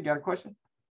 Kia, you got a question?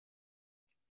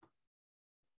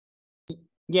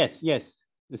 Yes.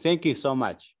 Thank you so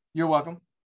much. You're welcome.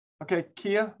 Okay,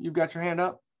 Kia, you've got your hand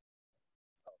up.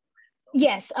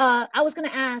 Yes, I was going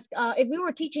to ask if we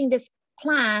were teaching this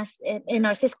class in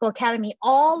our Cisco Academy,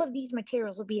 all of these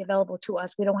materials will be available to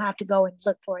us. We don't have to go and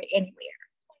look for it anywhere.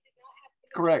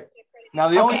 Correct. Now,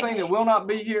 the only thing that will not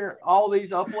be here, all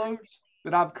these uploads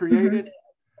that I've created,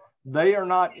 they are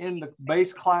not in the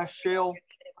base class shell.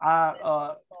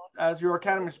 As your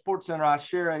Academy Support Center, I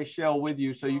share a shell with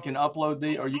you so you can upload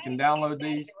these, or you can download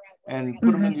these and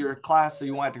put them into your class so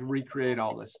you won't have to recreate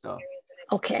all this stuff.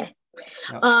 Okay.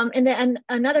 Yep. And then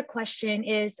another question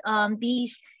is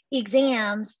these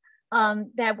exams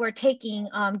that we're taking,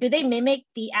 do they mimic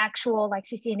the actual like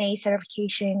CCNA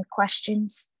certification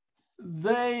questions?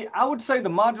 I would say the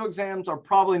module exams are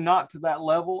probably not to that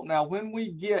level. Now, when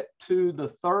we get to the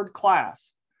 3rd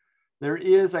class, there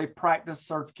is a practice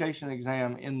certification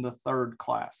exam in the 3rd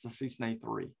class, the CCNA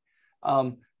 3.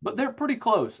 But they're pretty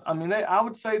close. I mean, I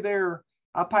would say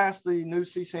I passed the new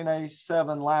CCNA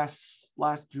 7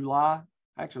 last July.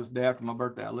 Actually, it was the day after my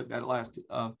birthday. I looked at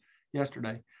it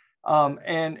yesterday.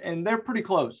 And they're pretty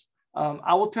close.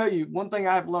 I will tell you one thing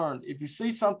I have learned: if you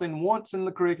see something once in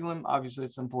the curriculum, obviously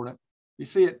it's important. You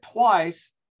see it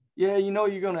twice, yeah, you know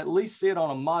you're going to at least see it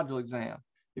on a module exam.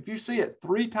 If you see it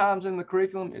 3 times in the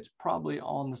curriculum, it's probably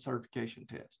on the certification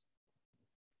test.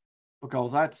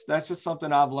 Because that's just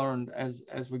something I've learned as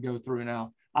we go through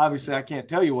now. Obviously, I can't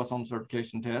tell you what's on the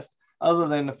certification test, other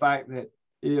than the fact that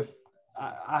if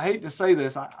I hate to say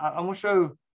this, I'm going to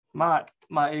show my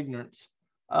ignorance.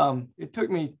 It took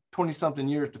me 20 something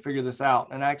years to figure this out,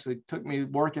 and actually took me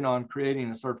working on creating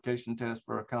a certification test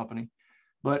for a company.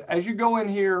 But as you go in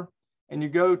here and you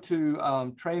go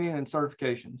to training and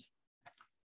certifications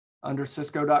under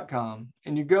Cisco.com,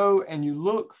 and you go and you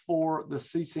look for the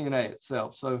CCNA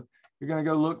itself. So you're going to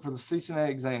go look for the CCNA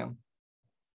exam.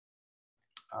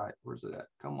 All right, where's it at?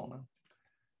 Come on now.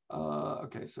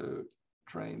 Okay, so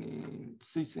training,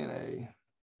 CCNA.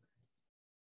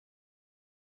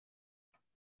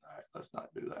 All right, let's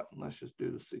not do that one. Let's just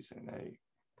do the CCNA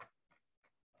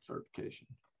certification.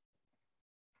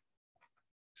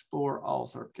 Explore all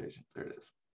certifications. There it is.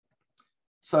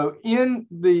 So in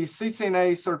the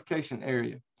CCNA certification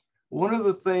area, one of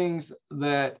the things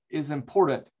that is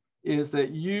important is that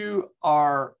you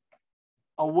are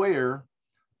aware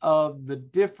of the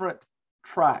different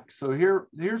tracks. So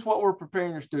here's what we're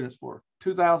preparing your students for,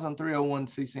 2301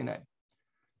 CCNA.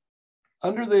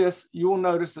 Under this, you will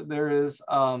notice that there is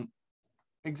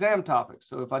exam topics.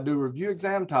 So if I do review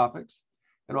exam topics,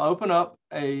 it'll open up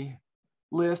a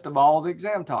list of all the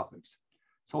exam topics.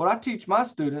 So what I teach my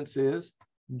students is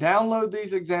download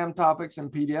these exam topics in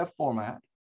PDF format.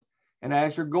 And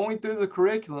as you're going through the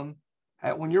curriculum,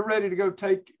 when you're ready to go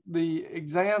take the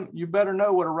exam, you better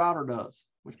know what a router does,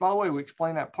 which, by the way, we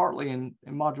explain that partly in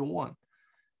Module 1.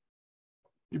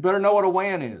 You better know what a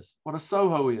WAN is, what a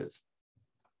SOHO is.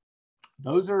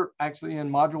 Those are actually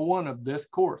in Module 1 of this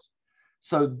course.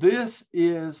 So this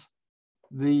is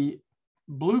the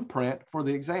blueprint for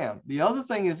the exam. The other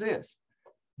thing is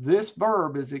this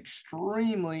verb is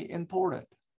extremely important.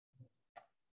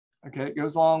 Okay, it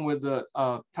goes along with the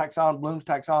Bloom's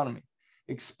taxonomy.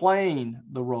 Explain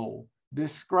the role,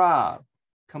 describe,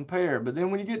 compare. But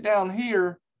then when you get down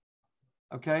here,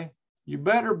 okay, you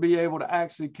better be able to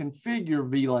actually configure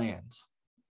VLANs,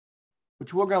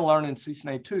 which we're going to learn in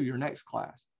CCNA 2, your next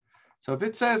class. So if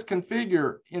it says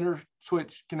configure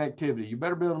inter-switch connectivity, you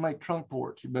better be able to make trunk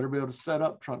ports. You better be able to set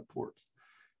up trunk ports.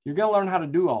 You're going to learn how to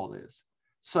do all this.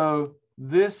 So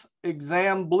this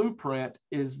exam blueprint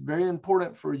is very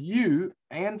important for you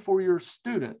and for your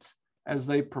students as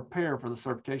they prepare for the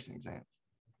certification exams.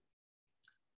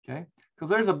 Okay, because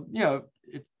there's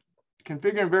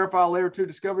configure and verify layer 2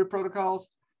 discovery protocols.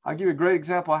 I'll give you a great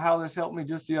example of how this helped me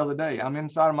just the other day. I'm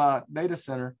inside of my data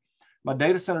center. My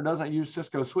data center doesn't use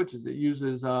Cisco switches. It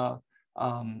uses Dell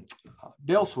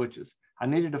switches. I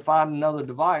needed to find another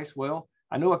device. Well,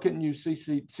 I knew I couldn't use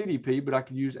CDP, but I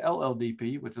could use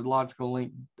LLDP, which is Logical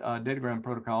Link Datagram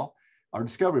Protocol, or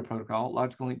Discovery Protocol,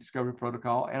 Logical Link Discovery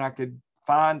Protocol, and I could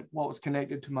find what was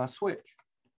connected to my switch.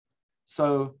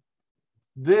 So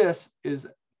this is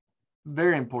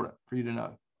very important for you to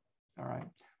know. All right.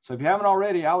 So if you haven't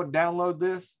already, I would download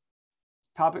this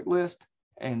topic list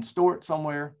and store it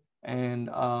somewhere and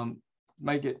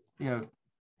make it,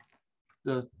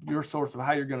 your source of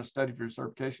how you're going to study for your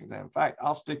certification exam. In fact,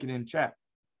 I'll stick it in chat.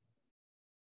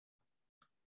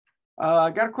 I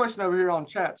got a question over here on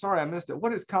chat. Sorry, I missed it.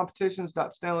 What is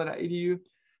competitions.stanley.edu?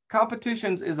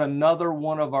 Competitions is another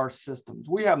one of our systems.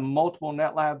 We have multiple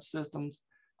NetLabs systems.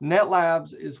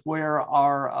 NetLabs is where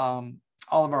our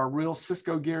all of our real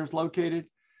Cisco gear is located.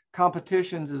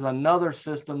 Competitions is another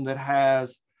system that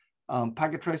has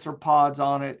packet tracer pods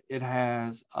on it. It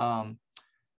has some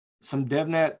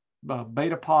DevNet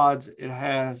beta pods. It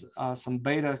has some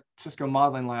beta Cisco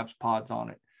Modeling Labs pods on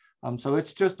it. So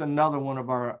it's just another one of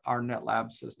our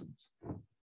NetLab systems.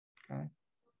 Okay.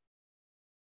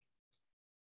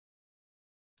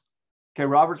 Okay,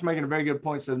 Robert's making a very good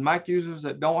point. Says Mac users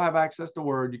that don't have access to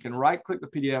Word, you can right-click the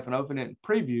PDF and open it in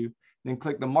Preview, then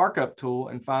click the markup tool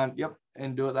and find,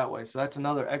 and do it that way. So that's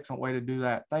another excellent way to do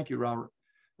that. Thank you, Robert.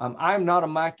 I'm not a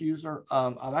Mac user.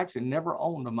 I've actually never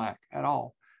owned a Mac at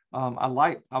all. I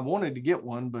wanted to get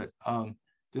one, but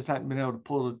just hadn't been able to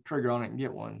pull the trigger on it and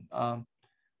get one.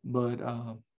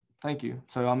 Thank you.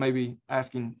 So I may be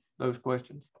asking those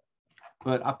questions,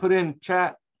 but I put in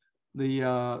chat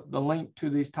the link to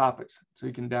these topics so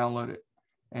you can download it,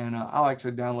 and I'll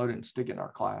actually download it and stick it in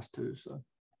our class too. So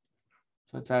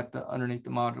it's underneath the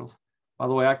modules. By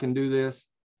the way, I can do this.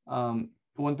 One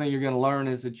thing you're going to learn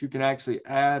is that you can actually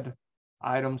add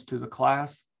items to the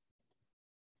class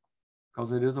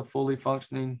because it is a fully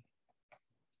functioning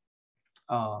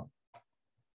Moodle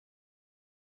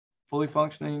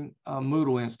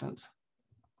instance.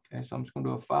 Okay, so I'm just going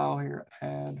to do a file here,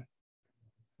 add,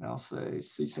 and I'll say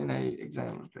CCNA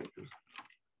exam objectives.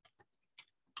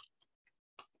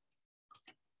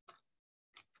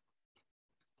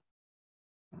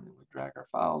 And we drag our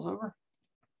files over.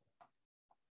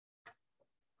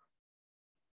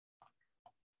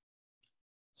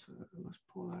 So let's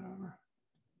pull that over.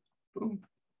 Boom.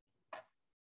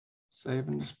 Save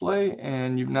and display,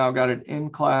 and you've now got it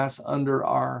in class under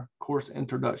our course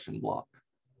introduction block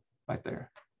right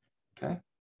there. Okay.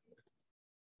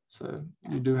 So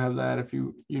you do have that if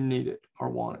you need it or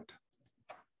want it.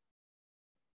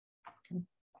 Okay.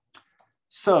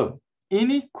 So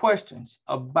any questions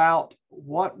about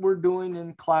what we're doing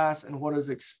in class and what is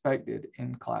expected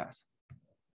in class?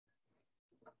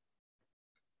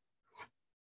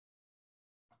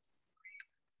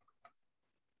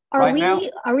 Are we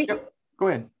Yep, go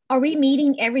ahead. Are we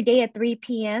meeting every day at 3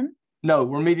 p.m.? No,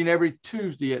 we're meeting every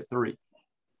Tuesday at 3.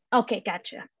 Okay,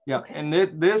 gotcha. Yeah, okay. And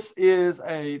this is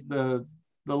the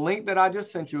link that I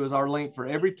just sent you is our link for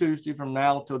every Tuesday from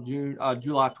now till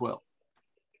July 12th.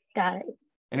 Got it.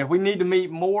 And if we need to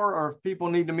meet more or if people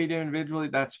need to meet individually,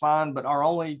 that's fine. But our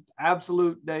only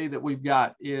absolute day that we've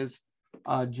got is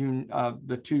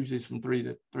the Tuesdays from 3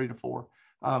 to 4.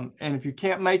 And if you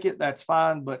can't make it, that's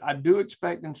fine. But I do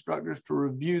expect instructors to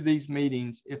review these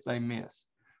meetings if they miss,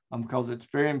 because it's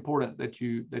very important that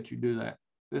you do that.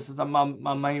 This is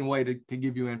my main way to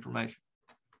give you information.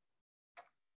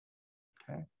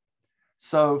 Okay.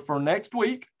 So for next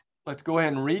week, let's go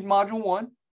ahead and read Module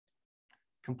 1,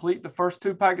 complete the first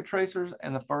 2 packet tracers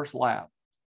and the first lab.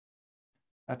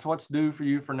 That's what's due for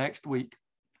you for next week.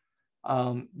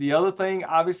 The other thing,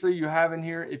 obviously, you have in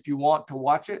here, if you want to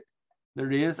watch it,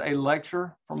 there is a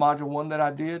lecture for Module 1 that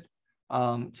I did.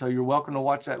 So you're welcome to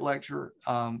watch that lecture.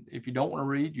 If you don't want to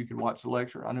read, you can watch the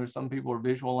lecture. I know some people are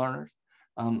visual learners.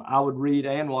 I would read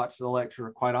and watch the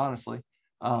lecture, quite honestly.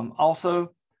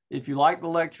 Also, if you like the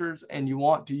lectures and you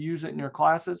want to use it in your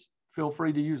classes, feel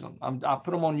free to use them. I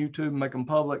put them on YouTube and make them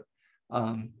public.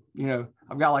 You know,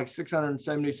 I've got like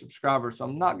 670 subscribers, so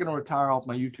I'm not going to retire off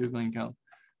my YouTube income.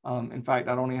 In fact,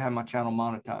 I don't even have my channel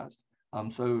monetized.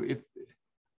 So if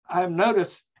I have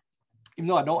noticed, even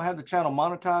though I don't have the channel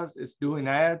monetized, it's doing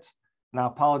ads, and I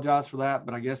apologize for that,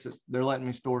 but I guess they're letting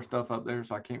me store stuff up there,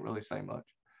 so I can't really say much.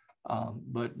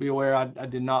 But be aware, I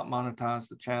did not monetize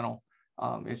the channel.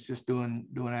 It's just doing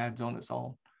ads on its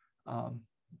own.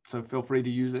 So feel free to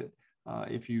use it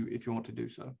if you want to do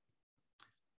so.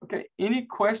 Okay, any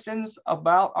questions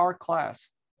about our class?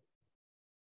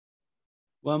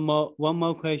 One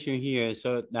more question here.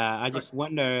 So I just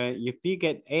wonder if we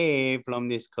get A from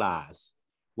this class,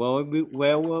 where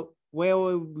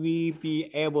will we be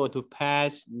able to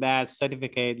pass that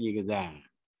certificate exam?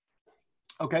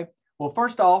 Okay. Well,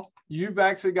 first off, you've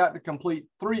actually got to complete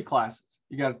 3 classes.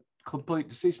 You got to complete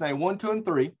the CCNA 1, 2, and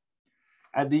 3.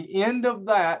 At the end of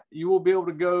that, you will be able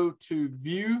to go to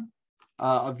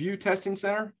a View Testing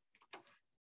Center.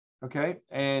 Okay,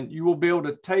 and you will be able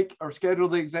to take or schedule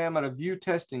the exam at a View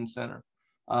Testing Center.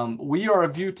 We are a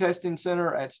View Testing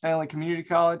Center at Stanley Community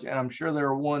College, and I'm sure there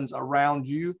are ones around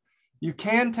you. You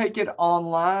can take it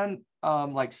online,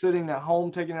 like sitting at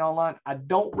home, taking it online. I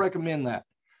don't recommend that.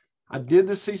 I did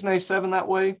the CCNA 7 that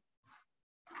way,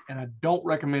 and I don't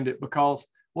recommend it because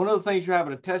one of the things you have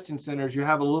at a testing center is you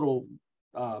have a little,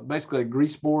 basically a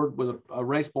grease board with a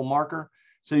erasable marker,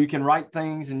 so you can write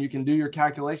things and you can do your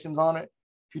calculations on it.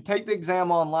 If you take the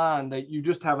exam online, you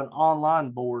just have an online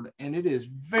board, and it is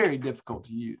very difficult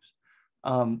to use.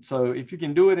 So if you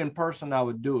can do it in person, I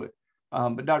would do it.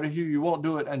 But Dr. Hugh, you won't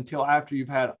do it until after you've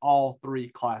had all 3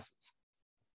 classes.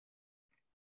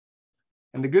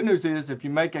 And the good news is if you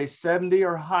make a 70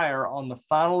 or higher on the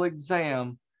final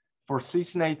exam for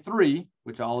CCNA 3,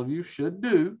 which all of you should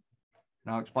do,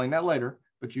 and I'll explain that later,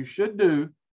 but you should do,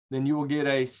 then you will get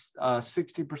a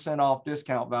 60% off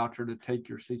discount voucher to take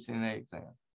your CCNA exam.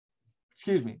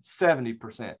 Excuse me,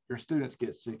 70%. Your students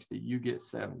get 60, you get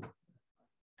 70.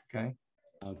 Okay.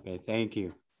 Okay, thank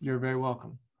you. You're very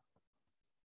welcome.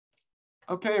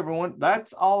 Okay, everyone,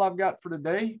 that's all I've got for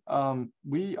today.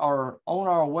 We are on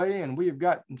our way and we have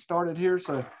gotten started here.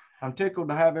 So I'm tickled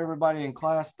to have everybody in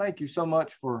class. Thank you so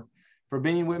much for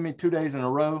being with me 2 days in a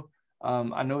row.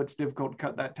 I know it's difficult to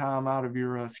cut that time out of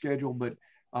your schedule, but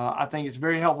I think it's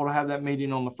very helpful to have that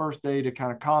meeting on the first day to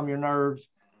kind of calm your nerves.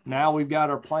 Now we've got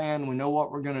our plan. We know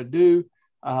what we're going to do,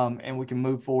 and we can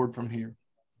move forward from here.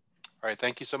 All right.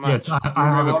 Thank you so much. Yes, I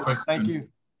have a question. Thank you.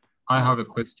 I have a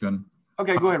question.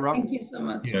 Okay, go ahead, Rob. Thank you so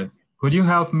much. Yes. Could you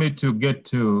help me to get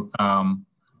to the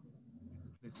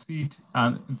seat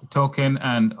and token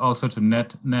and also to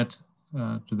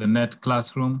the net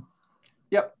classroom?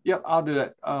 Yep, I'll do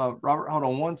that. Robert, hold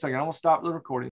on one second. I'm going to stop the recording.